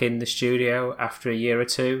back in the studio after a year or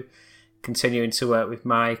two, continuing to work with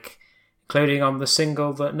Mike, including on the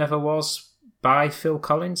single that never was by Phil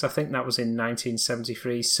Collins. I think that was in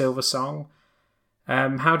 1973, Silver Song.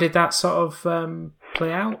 How did that sort of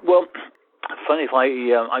play out? Well, funny,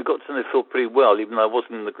 I got to know Phil pretty well, even though I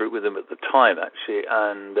wasn't in the group with him at the time, actually,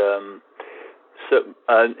 and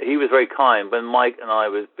he was very kind when Mike and I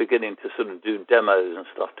was beginning to sort of do demos and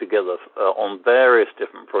stuff together on various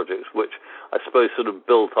different projects, which I suppose sort of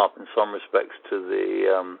built up in some respects to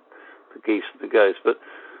the Geese and the Ghosts. But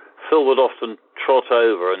Phil would often trot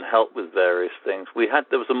over and help with various things.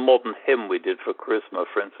 There was a modern hymn we did for Charisma,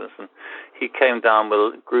 for instance, and he came down with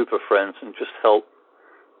a group of friends and just helped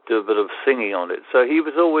do a bit of singing on it. So he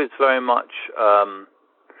was always very much,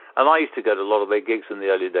 and I used to go to a lot of their gigs in the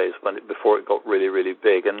early days before it got really, really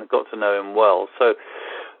big, and got to know him well. So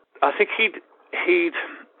I think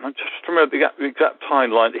I'm just remember the exact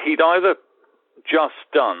timeline. He'd either just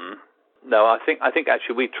done. No, I think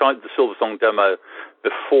actually we tried the Silver Song demo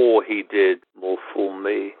before he did More Fool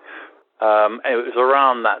Me. And it was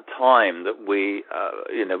around that time that we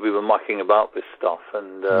were mucking about this stuff,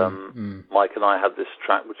 and Mike and I had this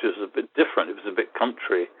track which was a bit different. It was a bit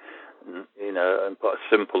country, and quite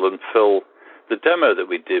simple. And Phil, the demo that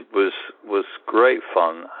we did was great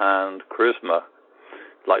fun, and Charisma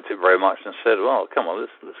liked it very much and said, "Well, come on,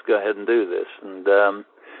 let's go ahead and do this." And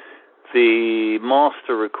the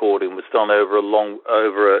master recording was done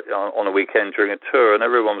on a weekend during a tour, and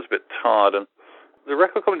everyone was a bit tired. And the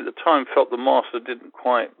record company at the time felt the master didn't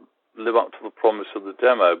quite live up to the promise of the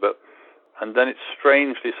demo, and then it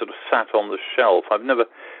strangely sort of sat on the shelf. I've never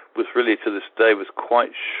was really to this day was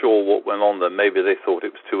quite sure what went on there. Maybe they thought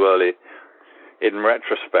it was too early in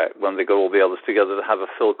retrospect when they got all the others together to have a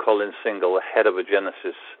Phil Collins single ahead of a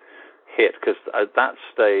Genesis hit, because at that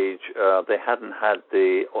stage they hadn't had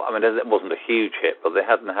it wasn't a huge hit, but they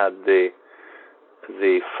hadn't had the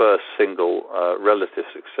first single relative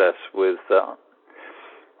success with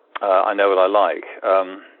I Know What I Like.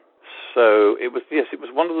 So it was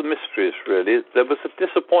one of the mysteries, really. There was a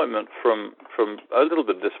disappointment from a little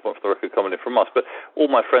bit of disappointment from the record company, from us, but all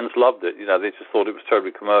my friends loved it. They just thought it was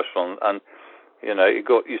terribly commercial, and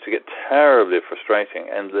it used to get terribly frustrating,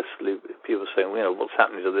 endlessly people saying, what's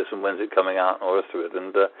happening to this and when's it coming out and all the rest of it.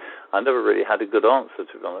 And I never really had a good answer,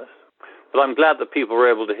 to be honest. But I'm glad that people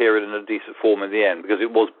were able to hear it in a decent form in the end, because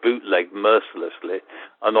it was bootlegged mercilessly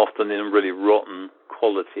and often in really rotten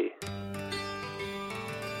quality.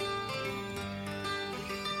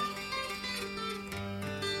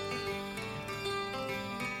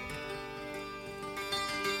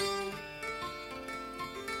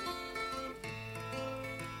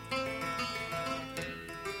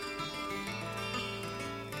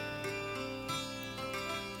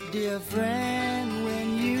 Dear friend,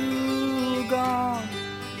 when you're gone,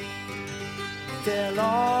 there'll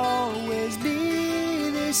always be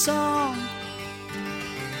this song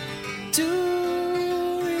to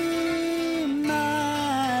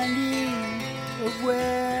remind you of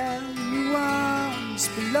where you once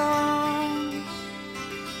belonged.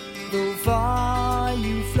 Though far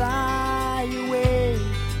you fly away,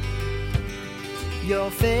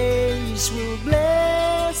 your face will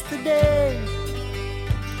bless the day.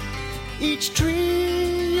 Each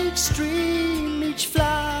tree, each stream, each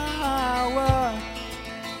flower,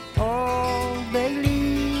 all they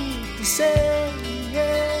leave to say,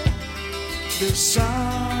 yeah. The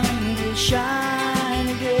sun will shine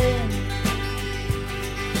again,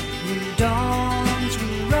 new dawns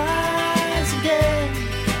will rise again,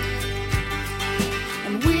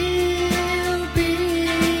 and we'll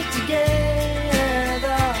be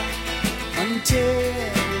together until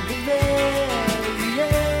the very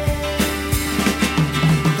end.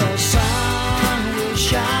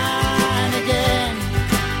 Shine again,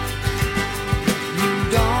 new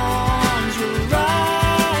dawns will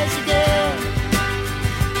rise again,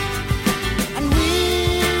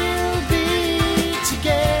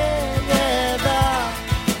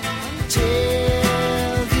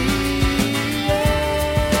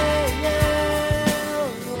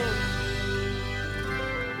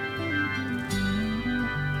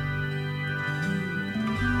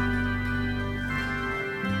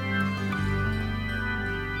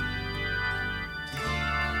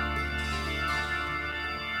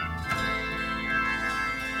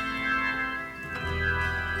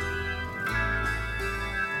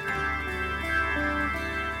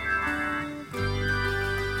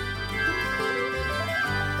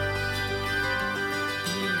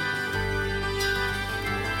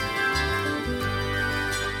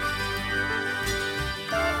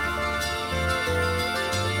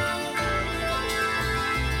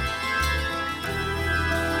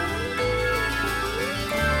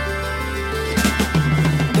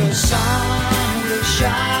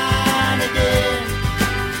 shine again.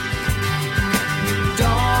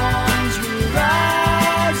 Dawns will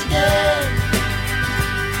rise again.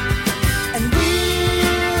 And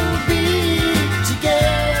we'll be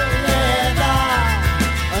together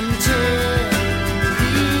until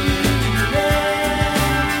the end.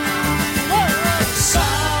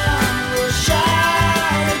 Sun will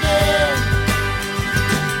shine again.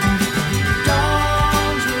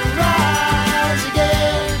 Dawns will rise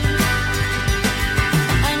again.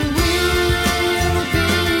 And we'll be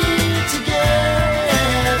together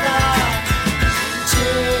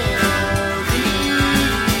till the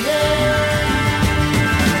end.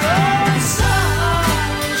 Sun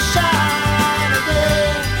will shine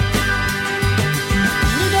again.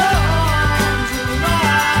 New dawns will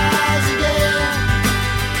rise again.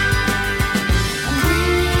 And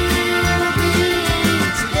we'll be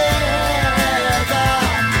together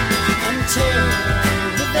until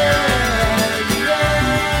the very end.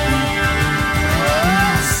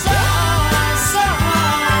 Sun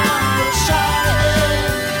will shine again.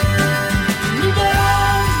 New dawns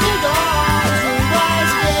will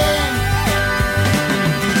rise again.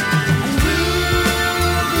 And we'll be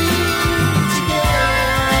together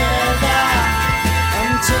until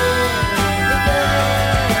the very end.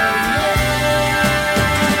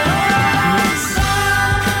 Sun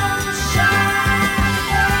will shine again.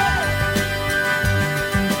 New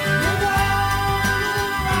dawns will rise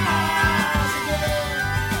again.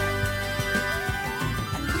 And we'll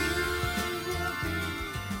be together.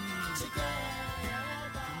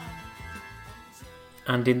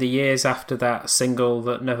 And in the years after that single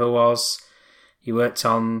that never was, you worked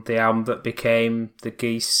on the album that became The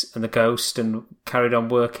Geese and the Ghost, and carried on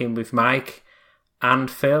working with Mike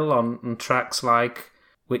and Phil on tracks like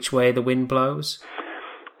Which Way the Wind Blows.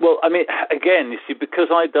 Well, I mean, again, you see, because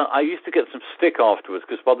I used to get some stick afterwards,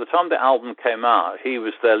 because by the time the album came out, he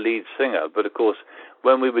was their lead singer. But of course,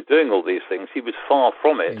 when we were doing all these things, he was far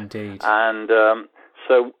from it. Indeed. And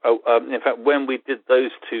so, in fact, when we did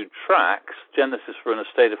those two tracks, Genesis were in a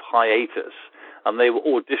state of hiatus, and they were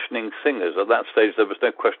auditioning singers. At that stage, there was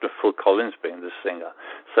no question of Phil Collins being the singer.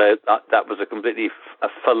 So that was a completely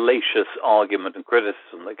fallacious argument and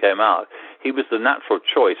criticism that came out. He was the natural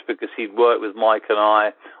choice because he'd worked with Mike and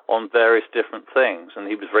I on various different things, and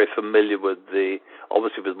he was very familiar with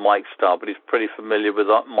obviously with Mike's style, but he's pretty familiar with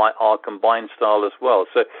our combined style as well.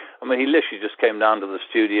 So, I mean, he literally just came down to the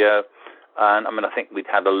studio, and I mean, I think we'd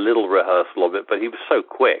had a little rehearsal of it, but he was so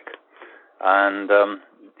quick, and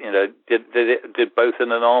did both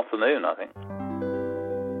in an afternoon, I think.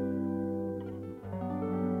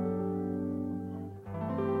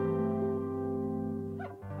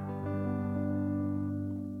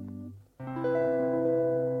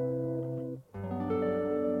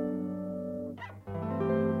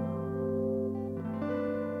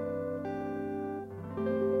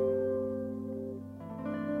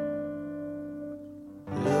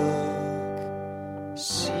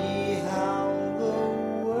 See how the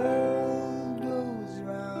world goes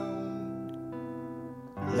round.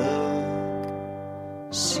 Look,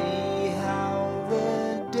 see how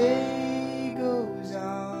the day goes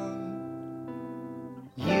on.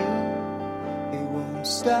 You, it won't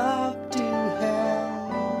stop to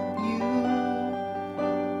help you.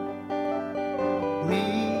 Me,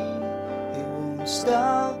 it won't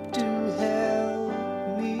stop to help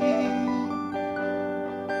me.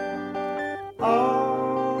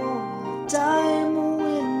 All the time the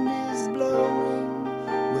wind is blowing,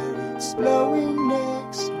 where it's blowing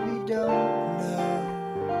next we don't know.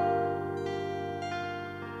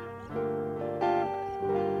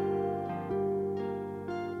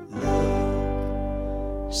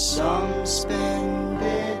 Look, some spend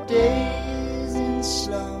their days in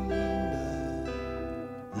slumber.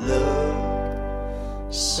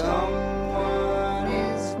 Look, some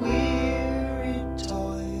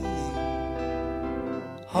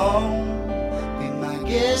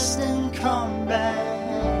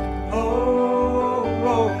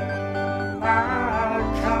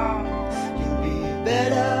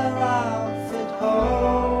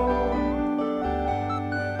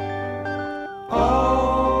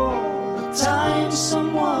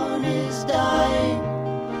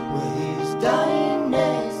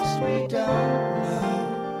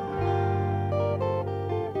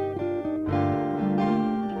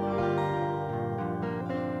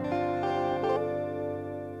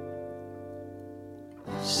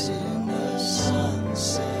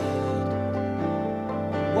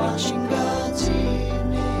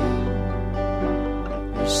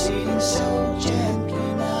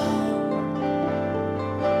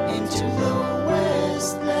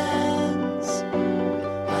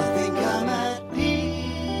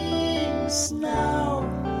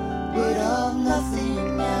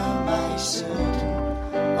nothing am I certain,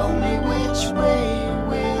 only which way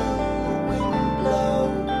will the wind blow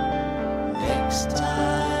next time.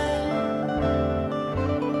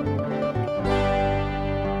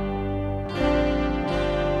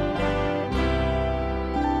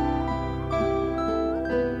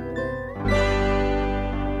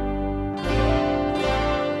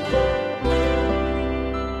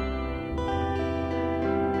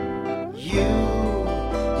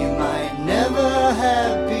 You might never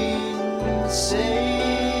have been saved.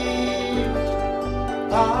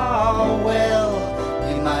 Oh well,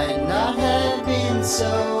 you might not have been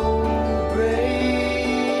so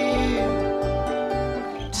brave.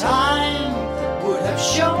 Time would have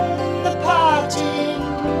shown the parting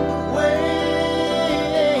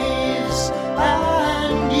waves,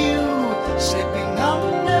 and you slipping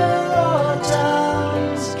under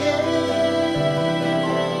autumn's gaze.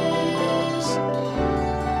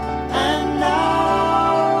 And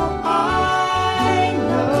now I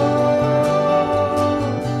know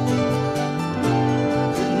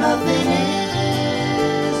that nothing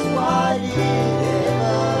is what it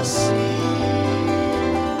ever seems.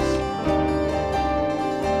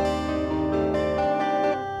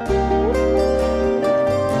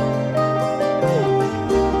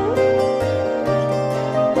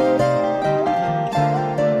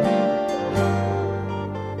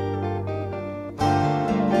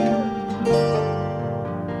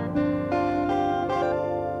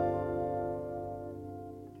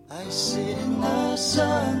 I sit in the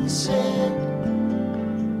sunset,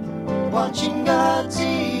 watching God's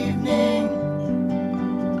evening,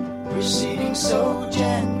 receding so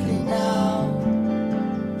gently now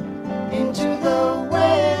into the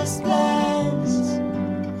wastelands.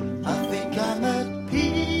 I think I'm at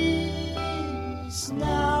peace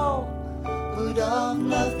now, but of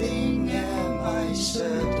nothing am I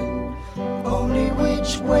certain, only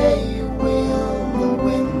which way will the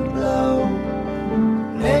wind blow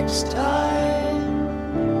next time.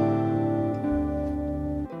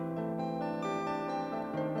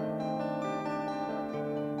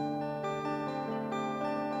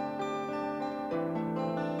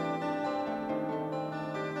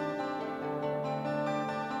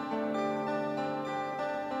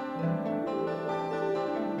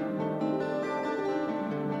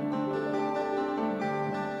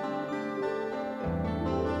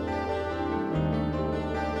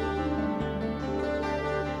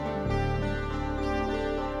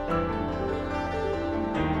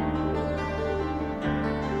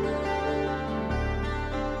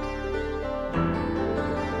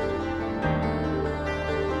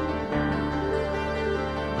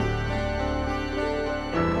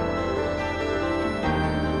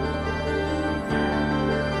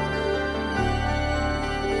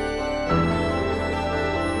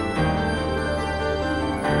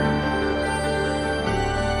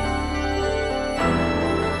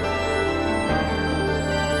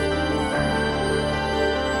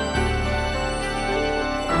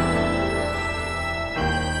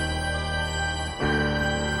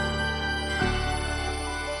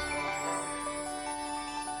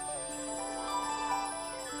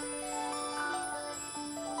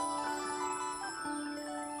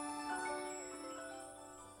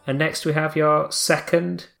 And next we have your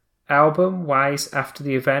second album, Wise After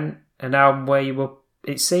the Event, an album where you were,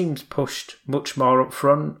 it seems, pushed much more up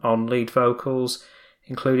front on lead vocals,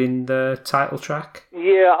 including the title track.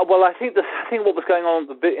 Yeah, well, I think what was going on in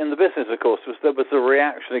the business, of course, was there was a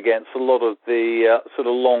reaction against a lot of the sort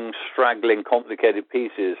of long, straggling, complicated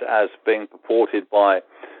pieces as being purported by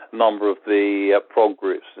a number of the prog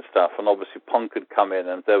groups and stuff. And obviously, punk had come in,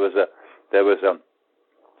 and there was a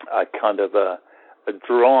kind of a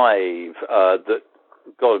drive that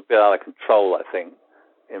got a bit out of control, I think,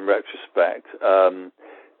 in retrospect,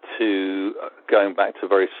 to going back to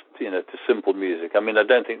to simple music. I mean, I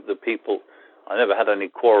don't think I never had any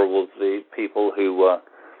quarrel with the people who were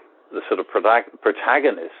the sort of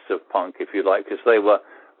protagonists of punk, if you like, because they were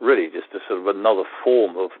really just a sort of another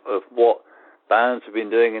form of what bands have been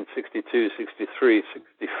doing in 62, 63,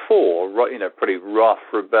 64, pretty rough,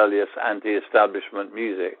 rebellious, anti-establishment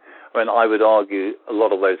music. I mean, I would argue a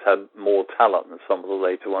lot of those had more talent than some of the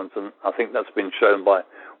later ones, and I think that's been shown by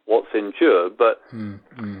what's endured, but,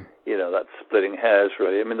 that's splitting hairs,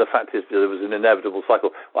 really. I mean, the fact is there was an inevitable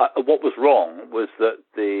cycle. What was wrong was that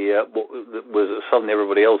suddenly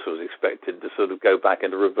everybody else was expected to sort of go back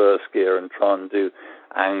into reverse gear and try and do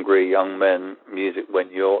angry young men music when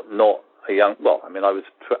you're not a young, I was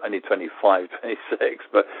only 25, 26,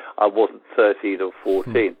 but I wasn't 13 or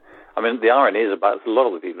 14. I mean, the irony is about a lot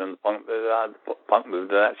of the people in the punk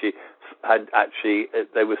movement are actually had actually,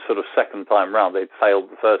 they were sort of second time round. They'd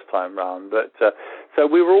failed the first time round. But so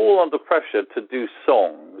we were all under pressure to do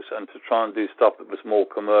songs and to try and do stuff that was more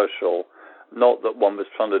commercial. Not that one was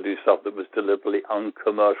trying to do stuff that was deliberately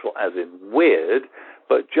uncommercial, as in weird,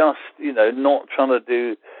 but just, not trying to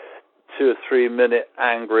do 2 or 3 minute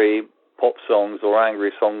angry pop songs or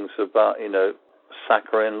angry songs about,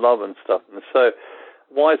 saccharine love and stuff. And so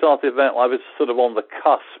Wise Art Event, I was sort of on the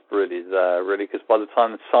cusp really there, because by the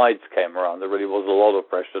time the sides came around, there really was a lot of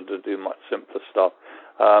pressure to do much simpler stuff.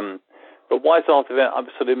 But Wise Art Event, I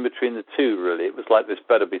was sort of in between the two, really. It was like this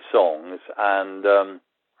better be songs, and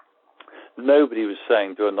nobody was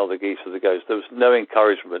saying do another Geese of the Ghost. There was no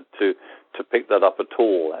encouragement to pick that up at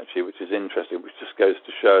all, actually, which is interesting, which just goes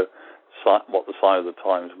to show what the sign of the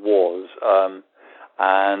times was.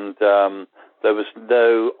 There was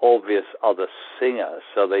no obvious other singer,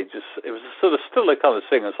 so it was sort of still a kind of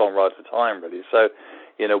singer-songwriter time, really. So,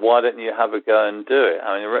 why don't you have a go and do it?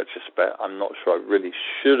 I mean, in retrospect, I'm not sure I really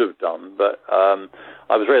should have done, but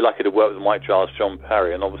I was very lucky to work with Mike Giles, John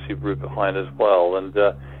Perry, and obviously Rupert Hine as well. And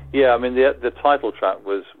I mean, the title track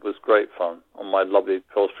was great fun on my lovely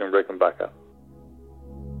 12-string Rickenbacker.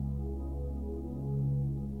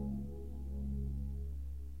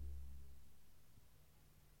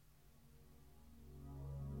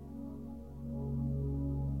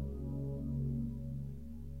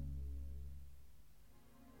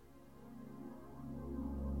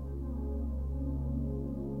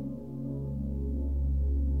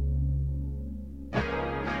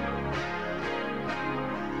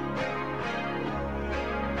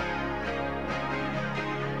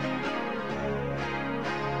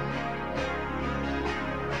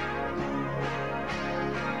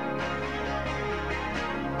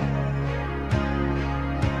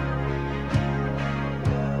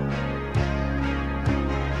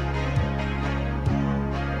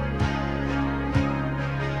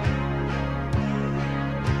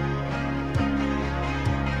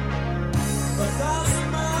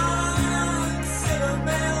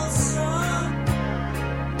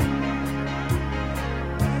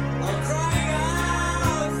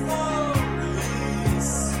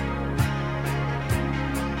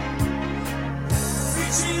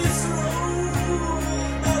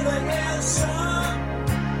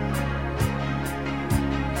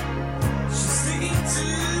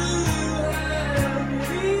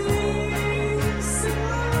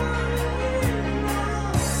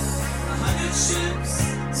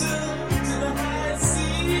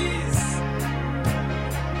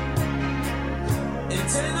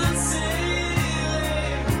 Try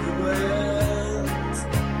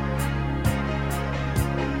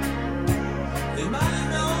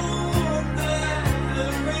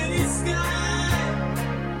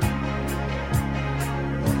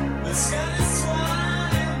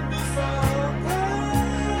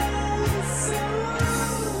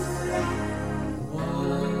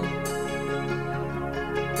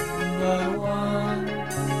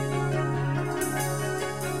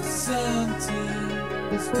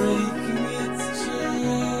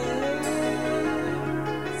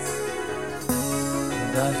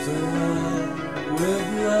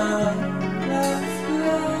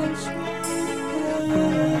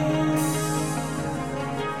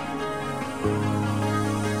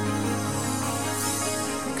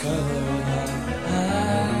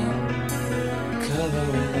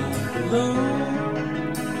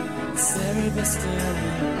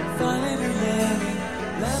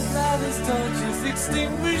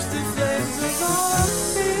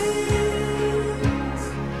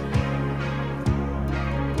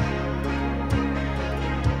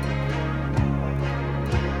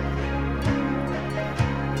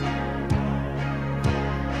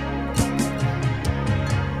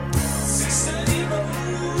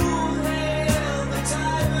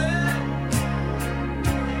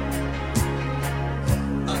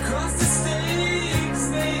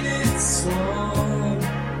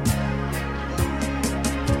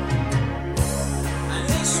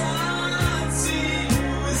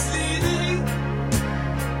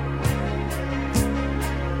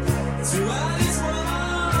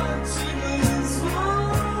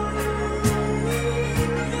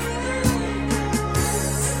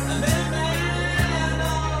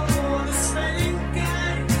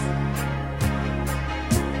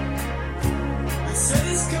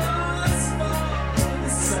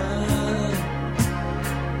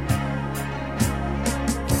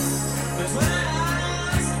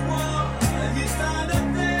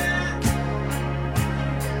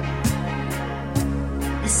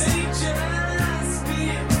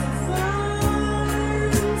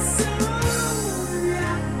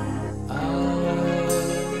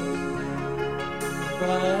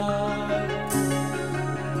apart.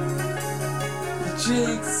 The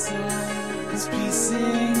jigsaw is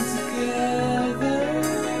piecing together.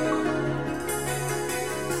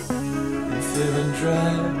 And feeling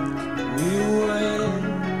dry, we wait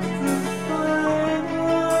the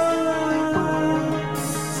final act.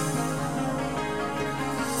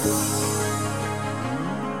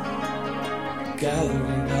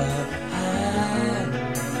 Gathering up high,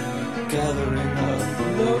 gathering up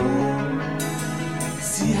low.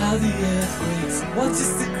 See how the earth quakes, watch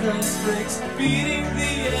as the crust breaks, beating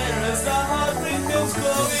the air as the heartbeat comes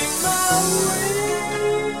flowing my way.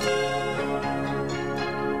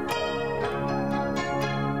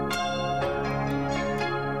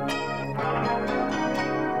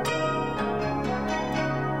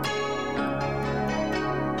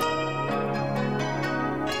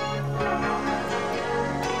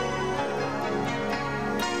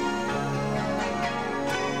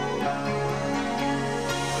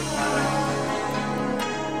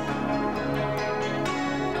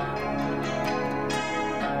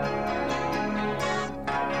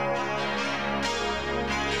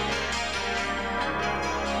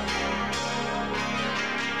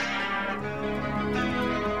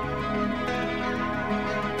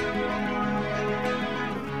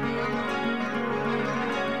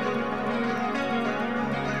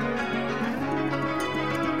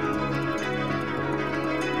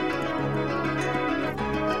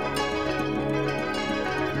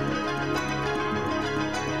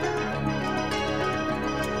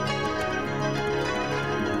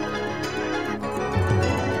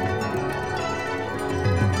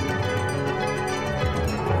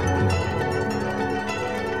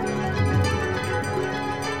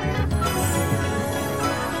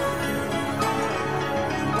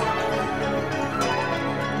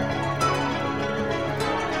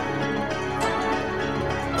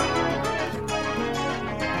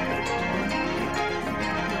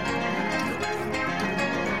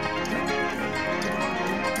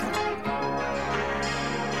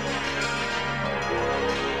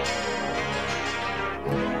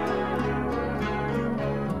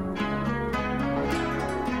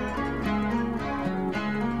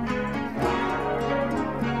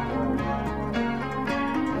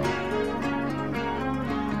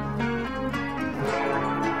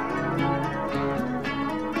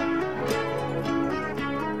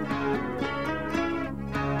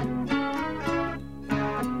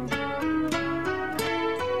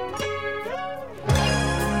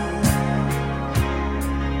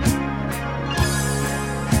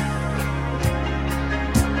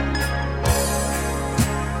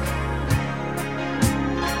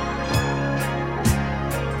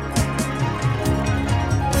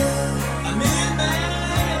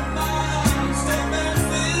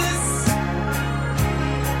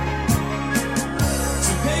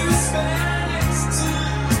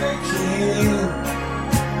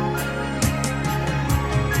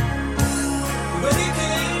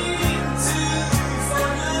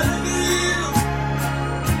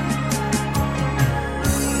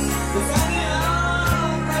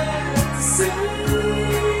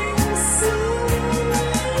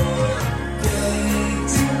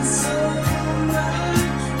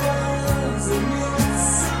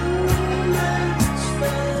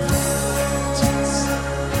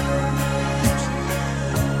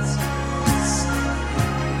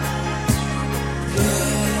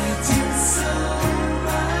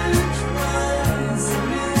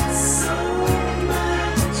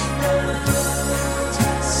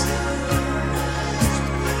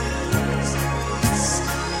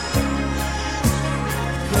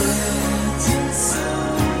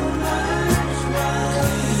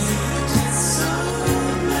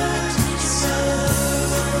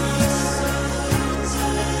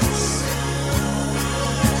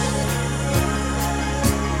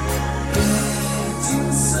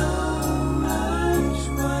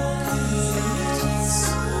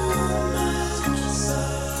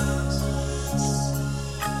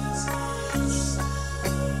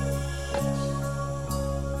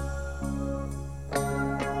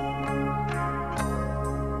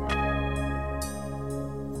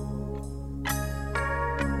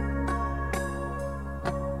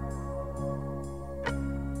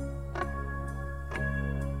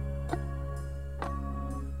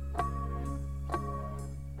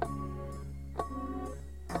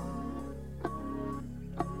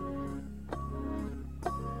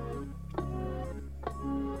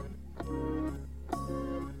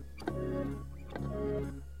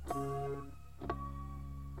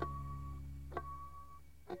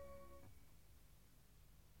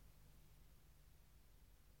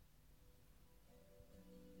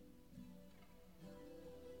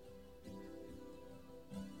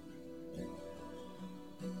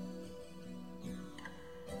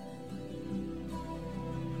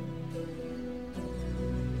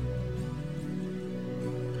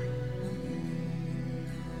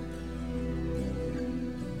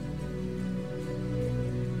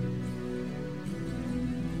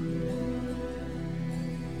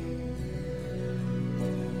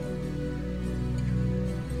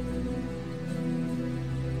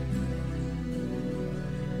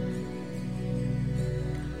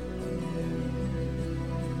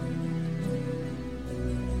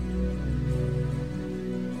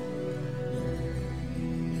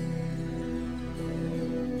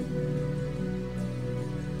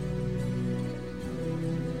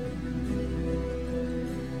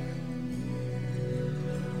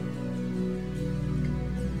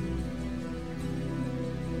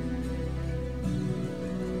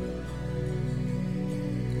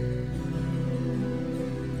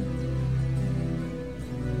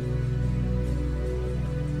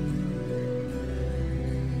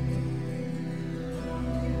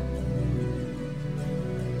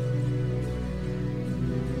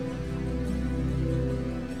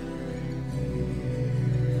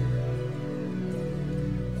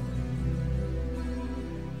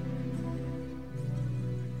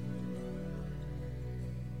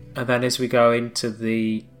 And then as we go into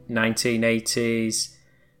the 1980s,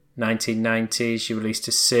 1990s, you released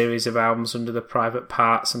a series of albums under the Private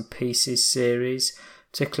Parts and Pieces series,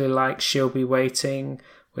 particularly like She'll Be Waiting,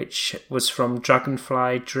 which was from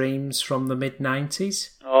Dragonfly Dreams from the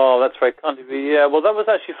mid-90s. Oh, that's very kind of you. Yeah, well, that was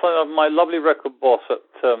actually fun. My lovely record boss at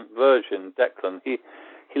Virgin, Declan, he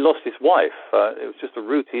lost his wife. It was just a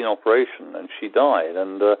routine operation, and she died.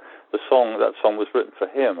 And that song was written for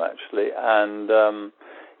him, actually. And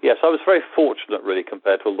yes, I was very fortunate, really,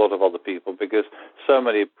 compared to a lot of other people, because so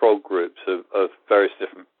many prog groups of various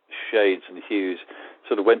different shades and hues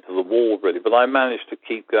sort of went to the wall, really. But I managed to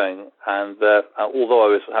keep going, and although I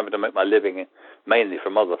was having to make my living mainly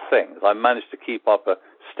from other things, I managed to keep up a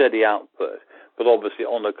steady output, but obviously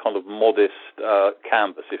on a kind of modest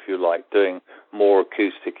canvas, if you like, doing more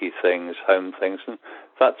acoustic-y things, home things. And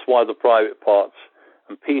that's why the Private Parts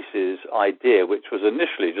and Pieces idea, which was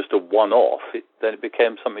initially just a one-off, then it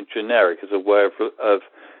became something generic as a way of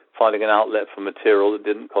finding an outlet for material that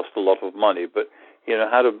didn't cost a lot of money, but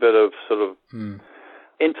had a bit of sort of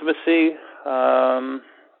intimacy,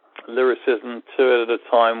 lyricism to it at a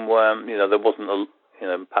time when there wasn't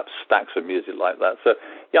perhaps stacks of music like that. So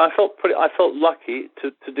yeah, I felt lucky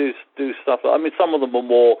to do stuff. I mean, some of them were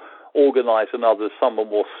more organised than others, some were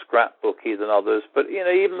more scrapbooky than others. But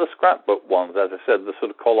even the scrapbook ones, as I said, the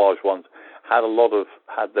sort of collage ones, had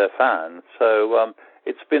their fans. So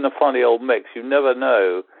it's been a funny old mix. You never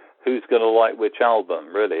know who's going to like which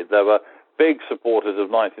album. Really, there were big supporters of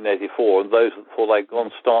 1984, and those that thought I'd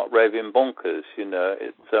gone start raving bonkers.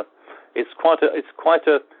 It's quite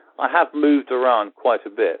a. I have moved around quite a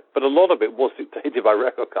bit, but a lot of it was dictated by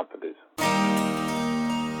record companies.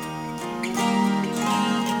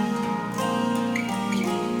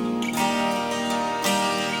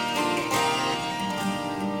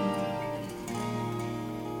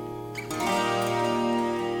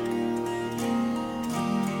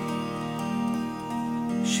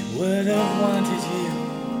 She would have wanted you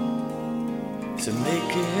to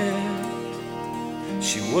make it.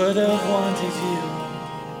 She would have wanted you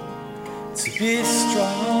to be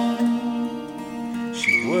strong.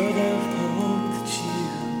 She would have hoped that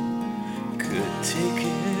you could take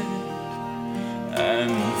it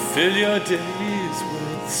and fill your days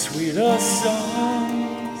with sweeter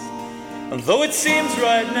songs. And though it seems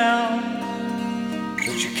right now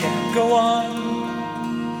that you can't go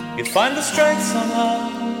on, you find the strength somehow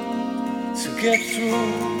to get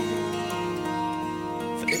through.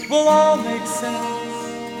 For it will all make sense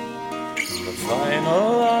in the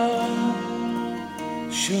final hour.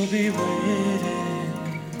 She'll be waiting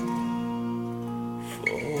for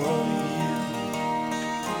you.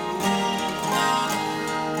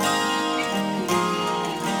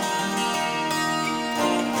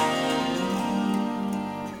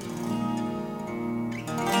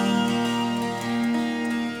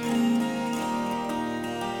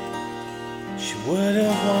 She would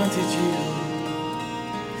have wanted you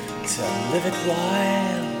to live it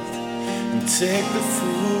wild and take the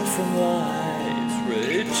fruit from life's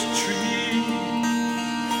rich tree.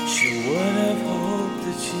 She would have hoped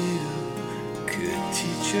that you could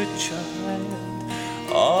teach your child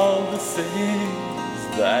all the things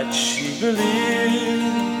that she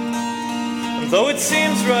believed. And though it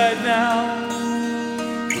seems right now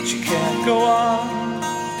that you can't go on,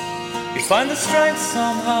 you find the strength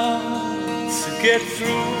somehow to get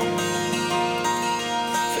through.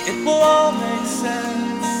 For it will all make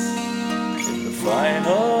sense in the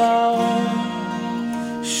final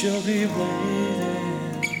hour. She'll be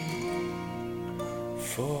waiting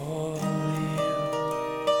for you.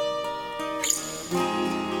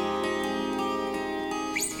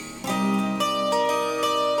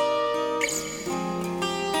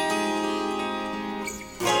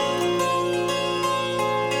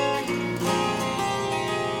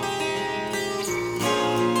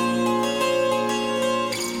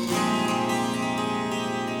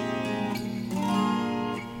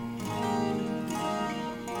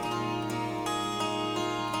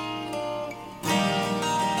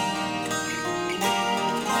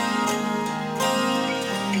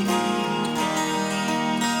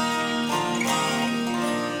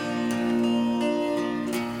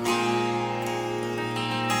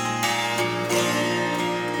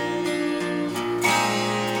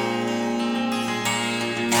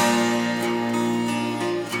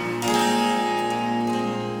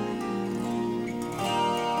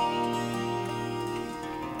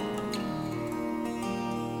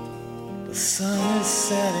 The sun is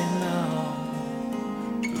setting now,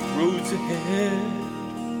 the road's ahead,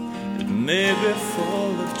 it may be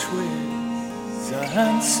full of twists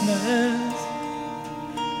and snares,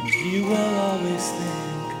 and you will always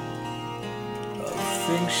think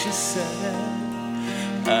everything she said,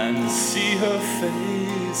 and see her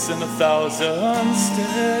face in 1,000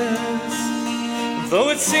 stares. Though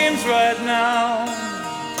it seems right now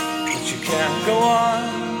that you can't go on,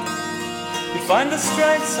 you find the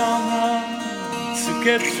strength somehow to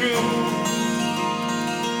get through.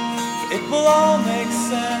 It will all make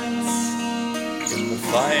sense in the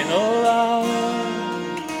final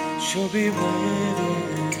hour. She'll be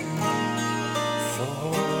waiting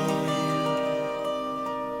for you.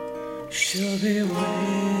 She'll be waiting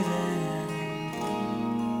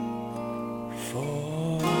for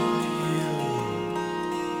you.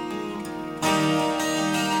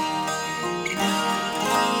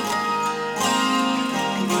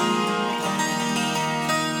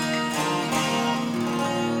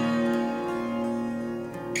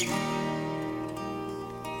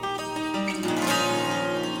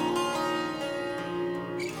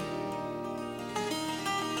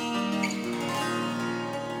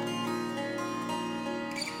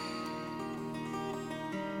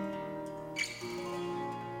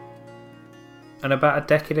 And about a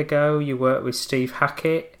decade ago, you worked with Steve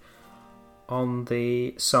Hackett on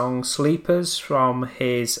the song Sleepers from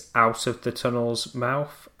his Out of the Tunnel's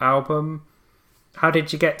Mouth album. How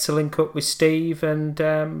did you get to link up with Steve and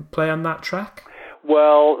play on that track?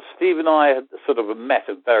 Well, Steve and I had sort of met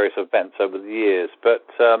at various events over the years, but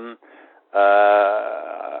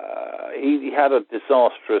he had a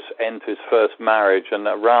disastrous end to his first marriage, and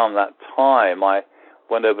around that time I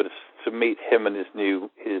went over to meet him and his new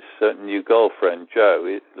girlfriend,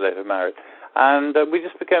 Jo, later married. And we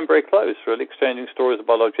just became very close, really, exchanging stories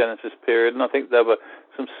about our Genesis period. And I think there were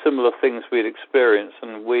some similar things we'd experienced,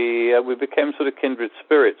 and we became sort of kindred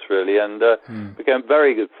spirits, really, and became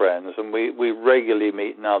very good friends. And we regularly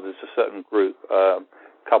meet now. There's a certain group,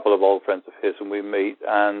 couple of old friends of his, and we meet.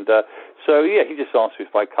 And so, yeah, he just asked me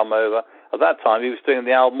if I'd come over. At that time, he was doing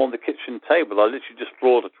the album on the kitchen table. I literally just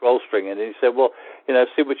brought a 12-string in, and he said, well, you know,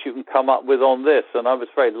 see what you can come up with on this. And I was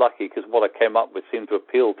very lucky, because what I came up with seemed to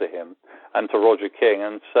appeal to him and to Roger King.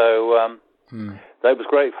 And so that was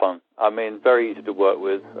great fun. I mean, very easy to work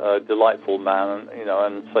with, delightful man, and, you know,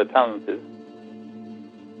 and so talented.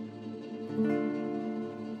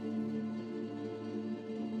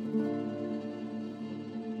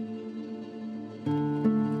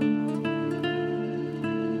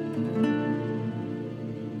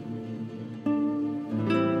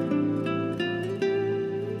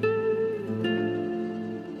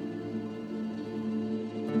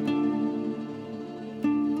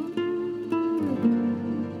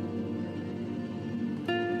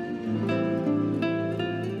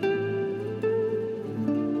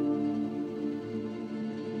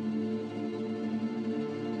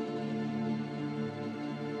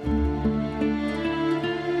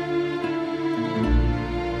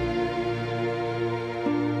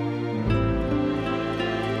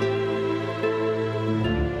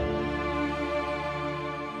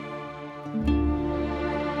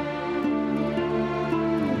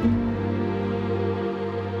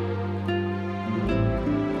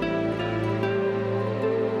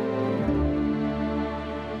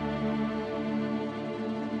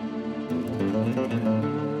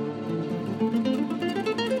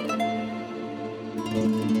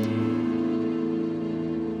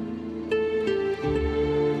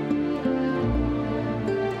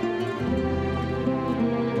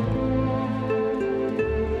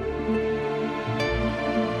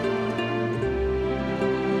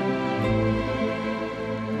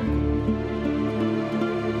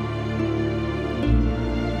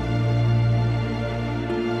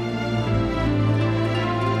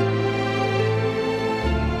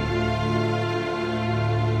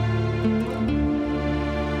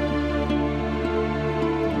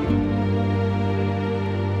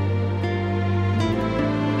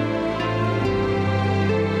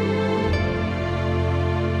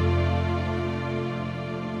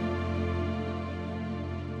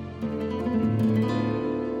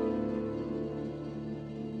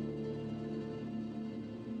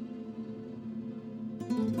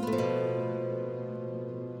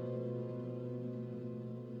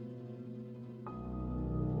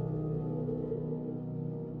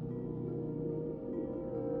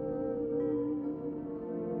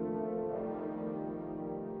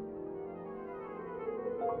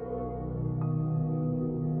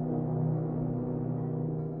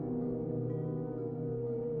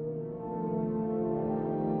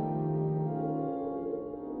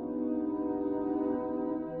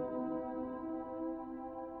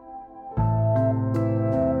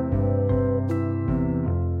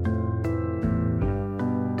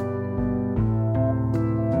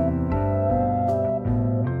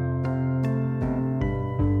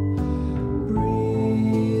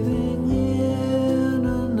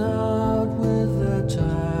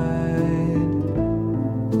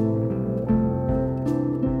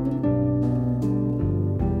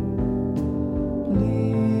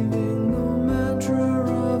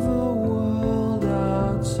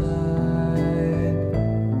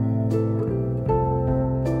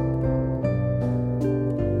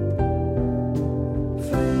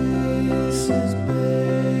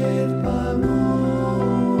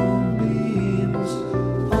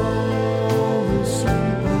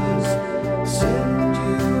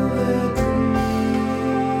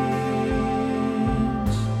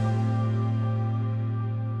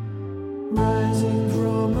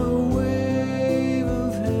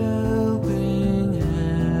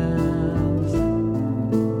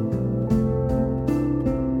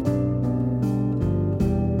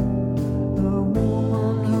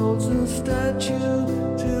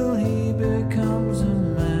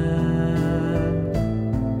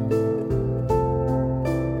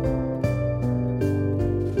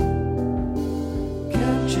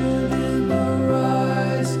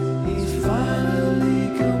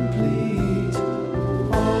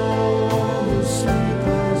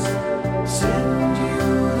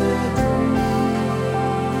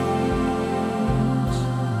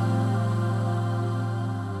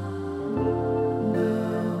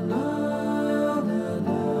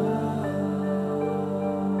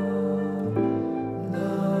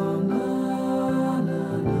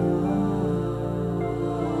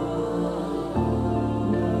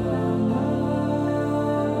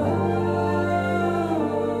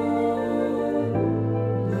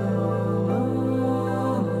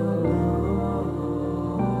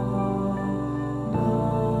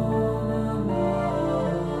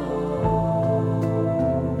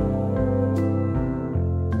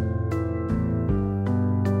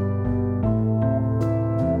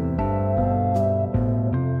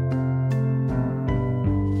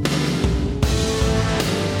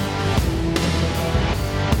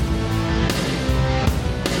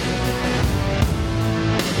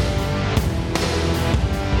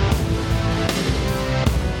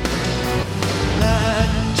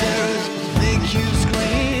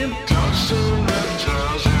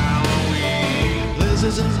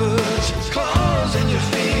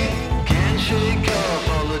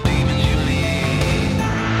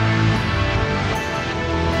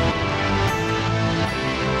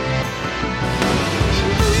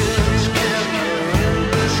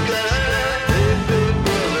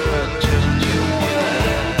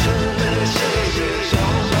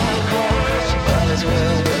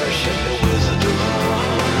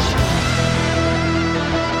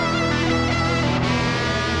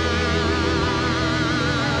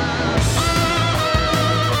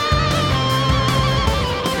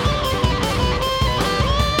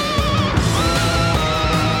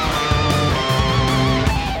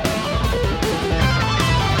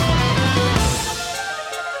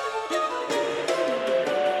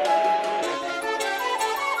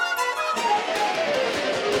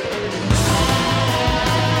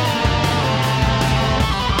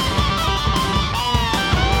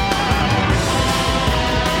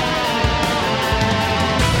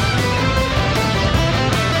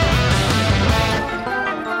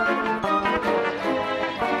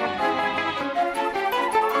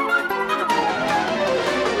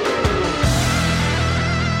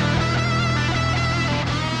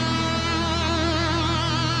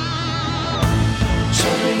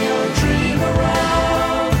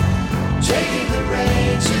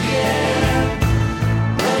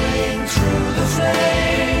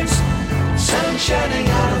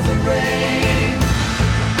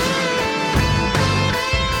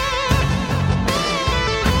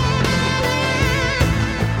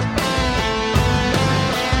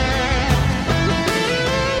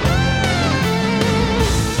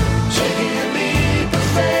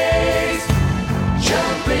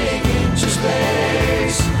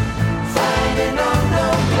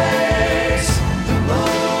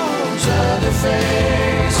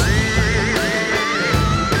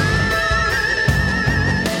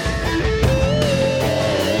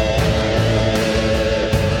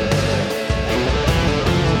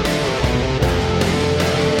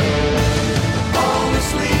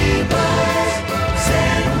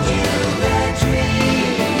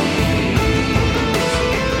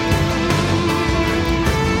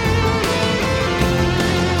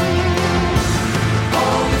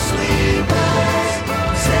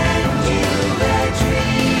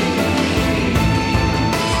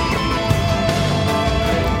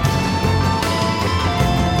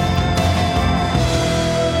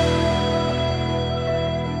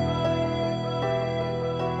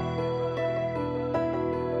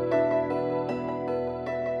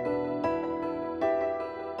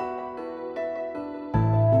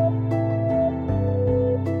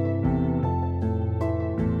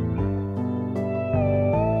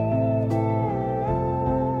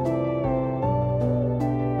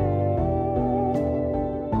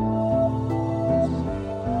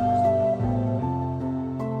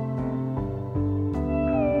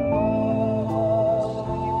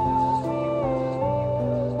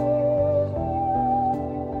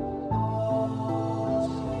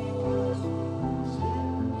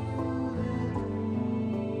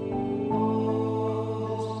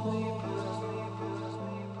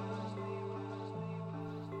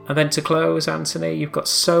 And then to close, Anthony, you've got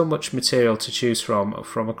so much material to choose from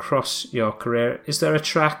across your career. Is there a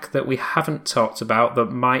track that we haven't talked about that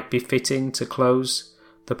might be fitting to close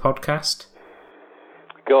the podcast?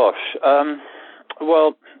 Gosh,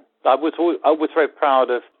 well, I was very proud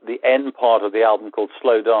of the end part of the album called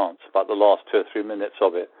Slow Dance, about the last 2 or 3 minutes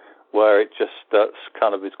of it, where it just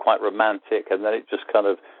kind of is quite romantic, and then it just kind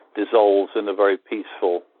of dissolves in a very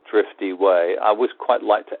peaceful, drifty way. I always quite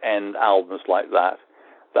like to end albums like that.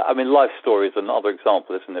 I mean, Life Story is another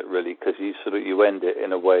example, isn't it, really? Because you end it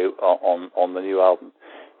in a way on the new album.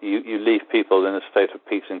 You leave people in a state of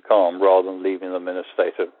peace and calm rather than leaving them in a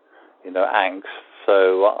state of, angst.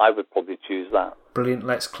 So I would probably choose that. Brilliant.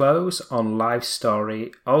 Let's close on Life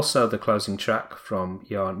Story, also the closing track from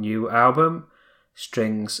your new album,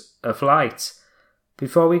 Strings of Light.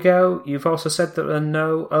 Before we go, you've also said that there are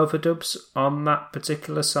no overdubs on that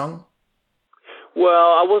particular song.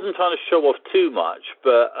 Well, I wasn't trying to show off too much,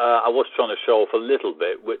 but I was trying to show off a little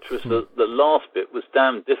bit, which was the last bit was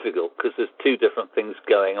damn difficult because there's 2 different things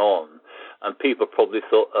going on, and people probably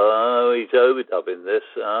thought, oh, he's overdubbing this,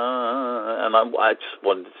 and I just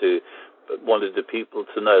wanted the people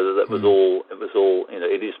to know that it was all,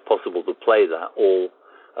 it is possible to play that all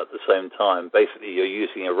at the same time. Basically, you're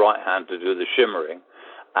using your right hand to do the shimmering,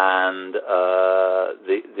 and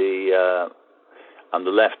and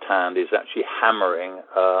the left hand is actually hammering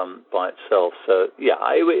by itself. So, yeah,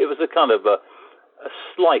 it was a kind of a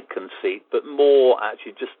slight conceit, but more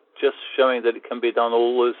actually just showing that it can be done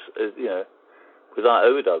all as without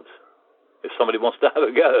overdubs, if somebody wants to have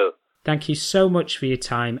a go. Thank you so much for your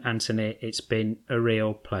time, Anthony. It's been a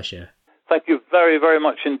real pleasure. Thank you very, very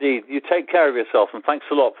much indeed. You take care of yourself, and thanks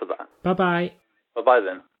a lot for that. Bye-bye. Bye-bye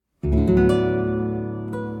then.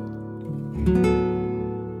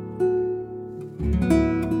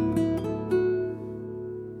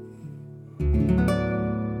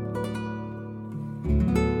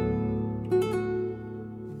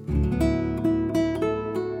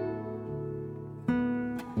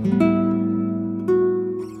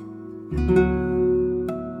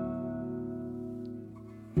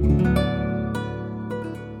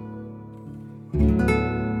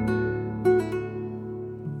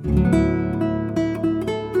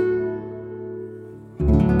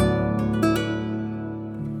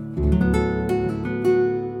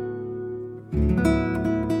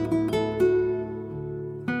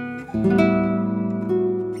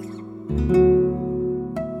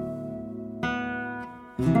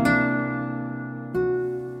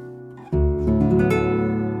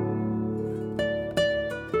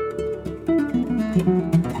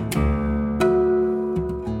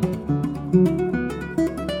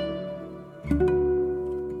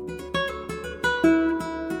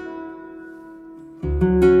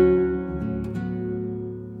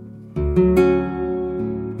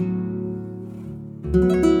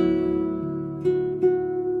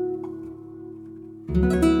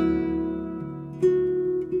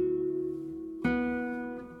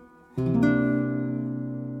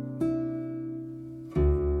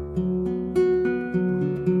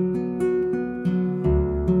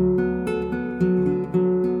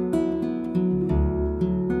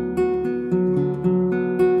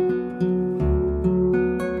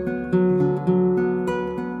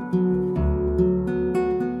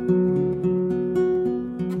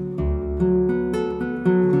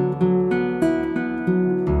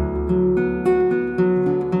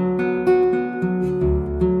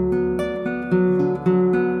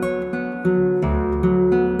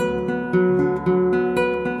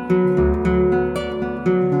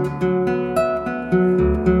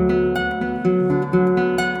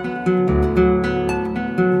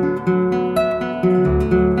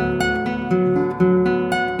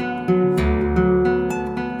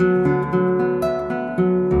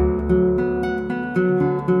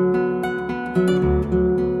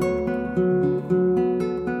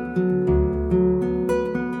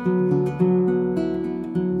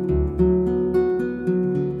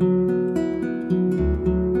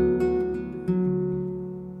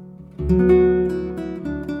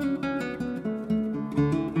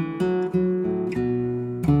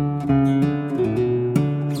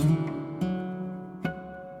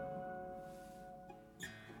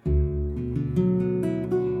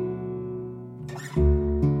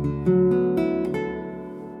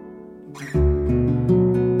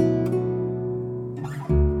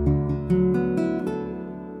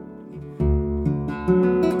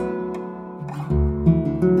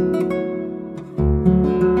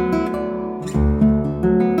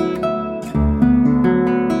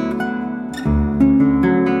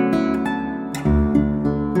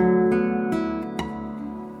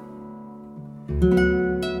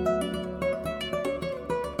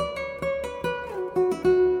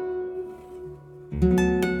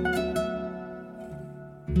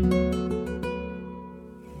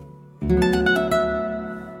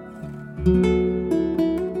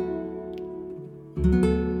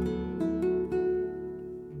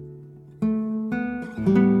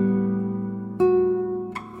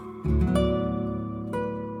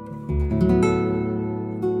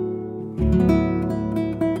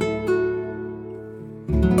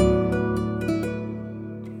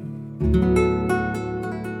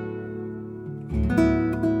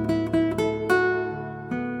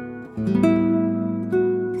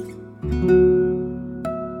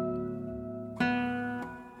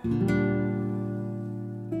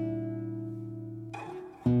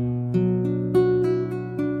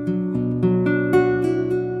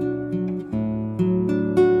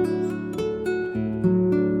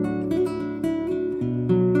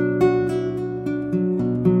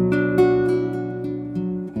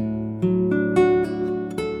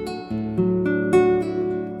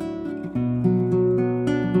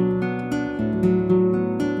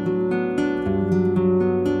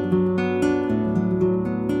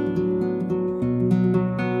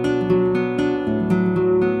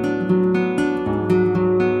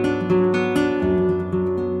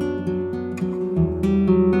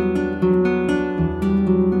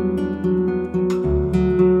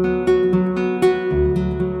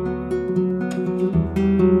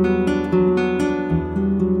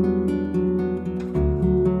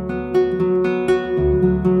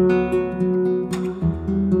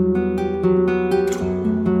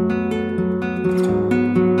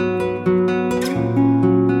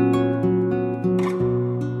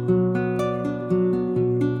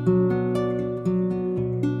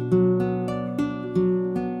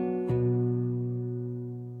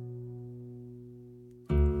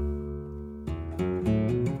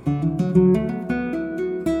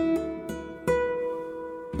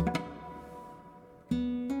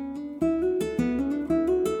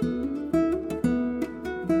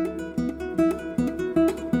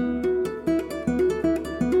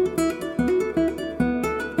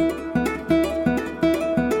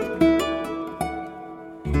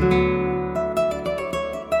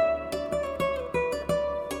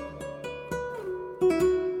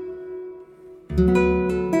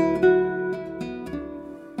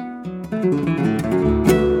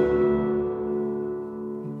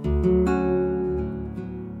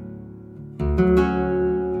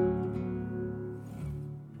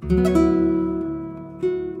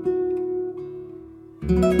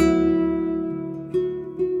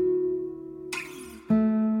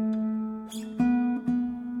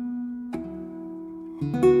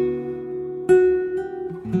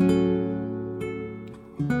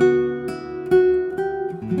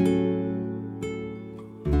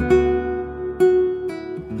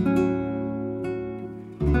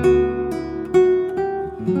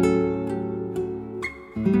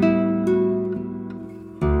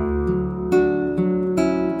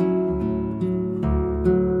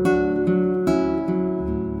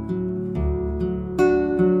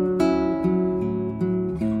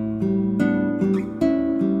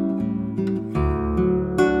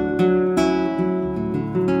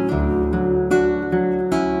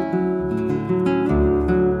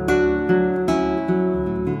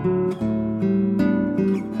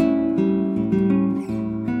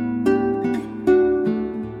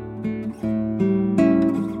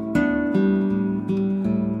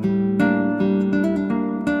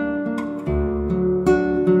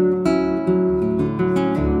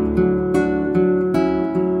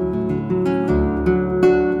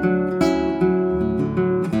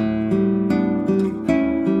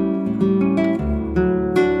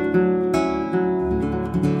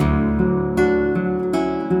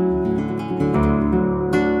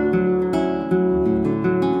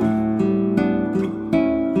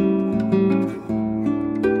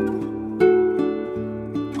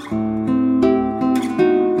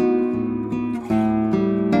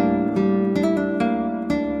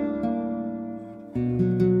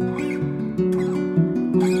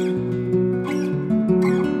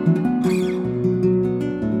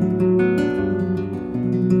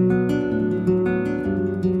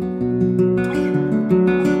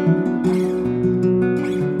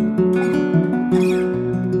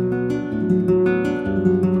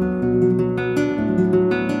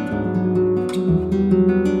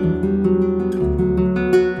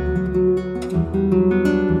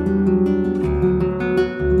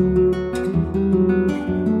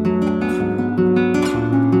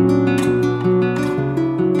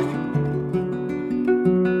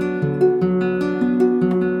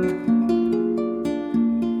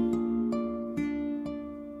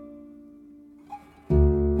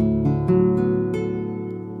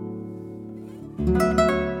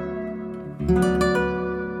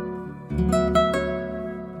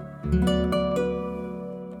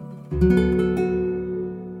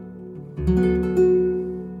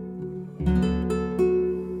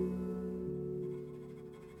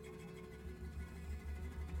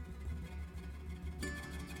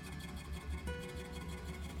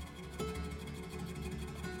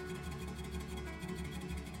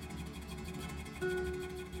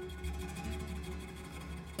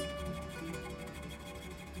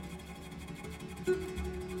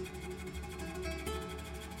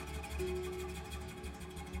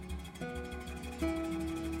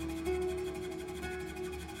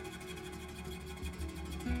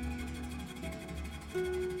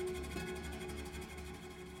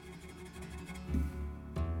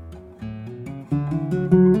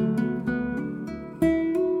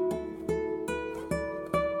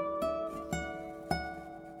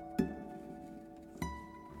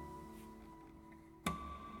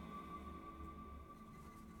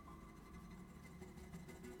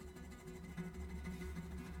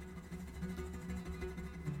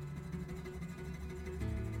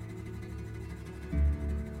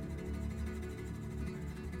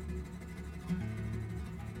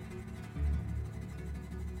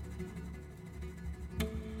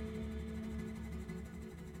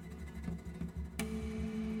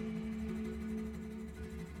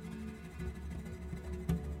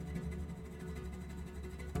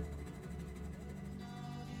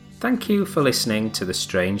 Thank you for listening to the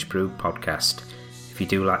Strange Brew podcast. If you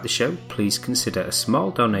do like the show, please consider a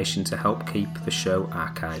small donation to help keep the show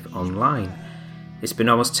archive online. It's been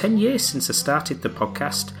almost 10 years since I started the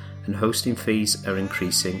podcast, and hosting fees are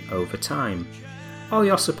increasing over time. All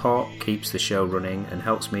your support keeps the show running and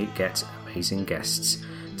helps me get amazing guests.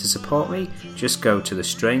 To support me, just go to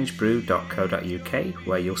thestrangebrew.co.uk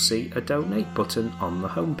where you'll see a donate button on the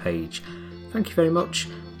homepage. Thank you very much.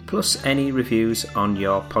 Plus, any reviews on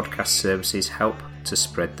your podcast services help to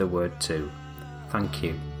spread the word too. Thank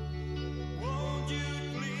you.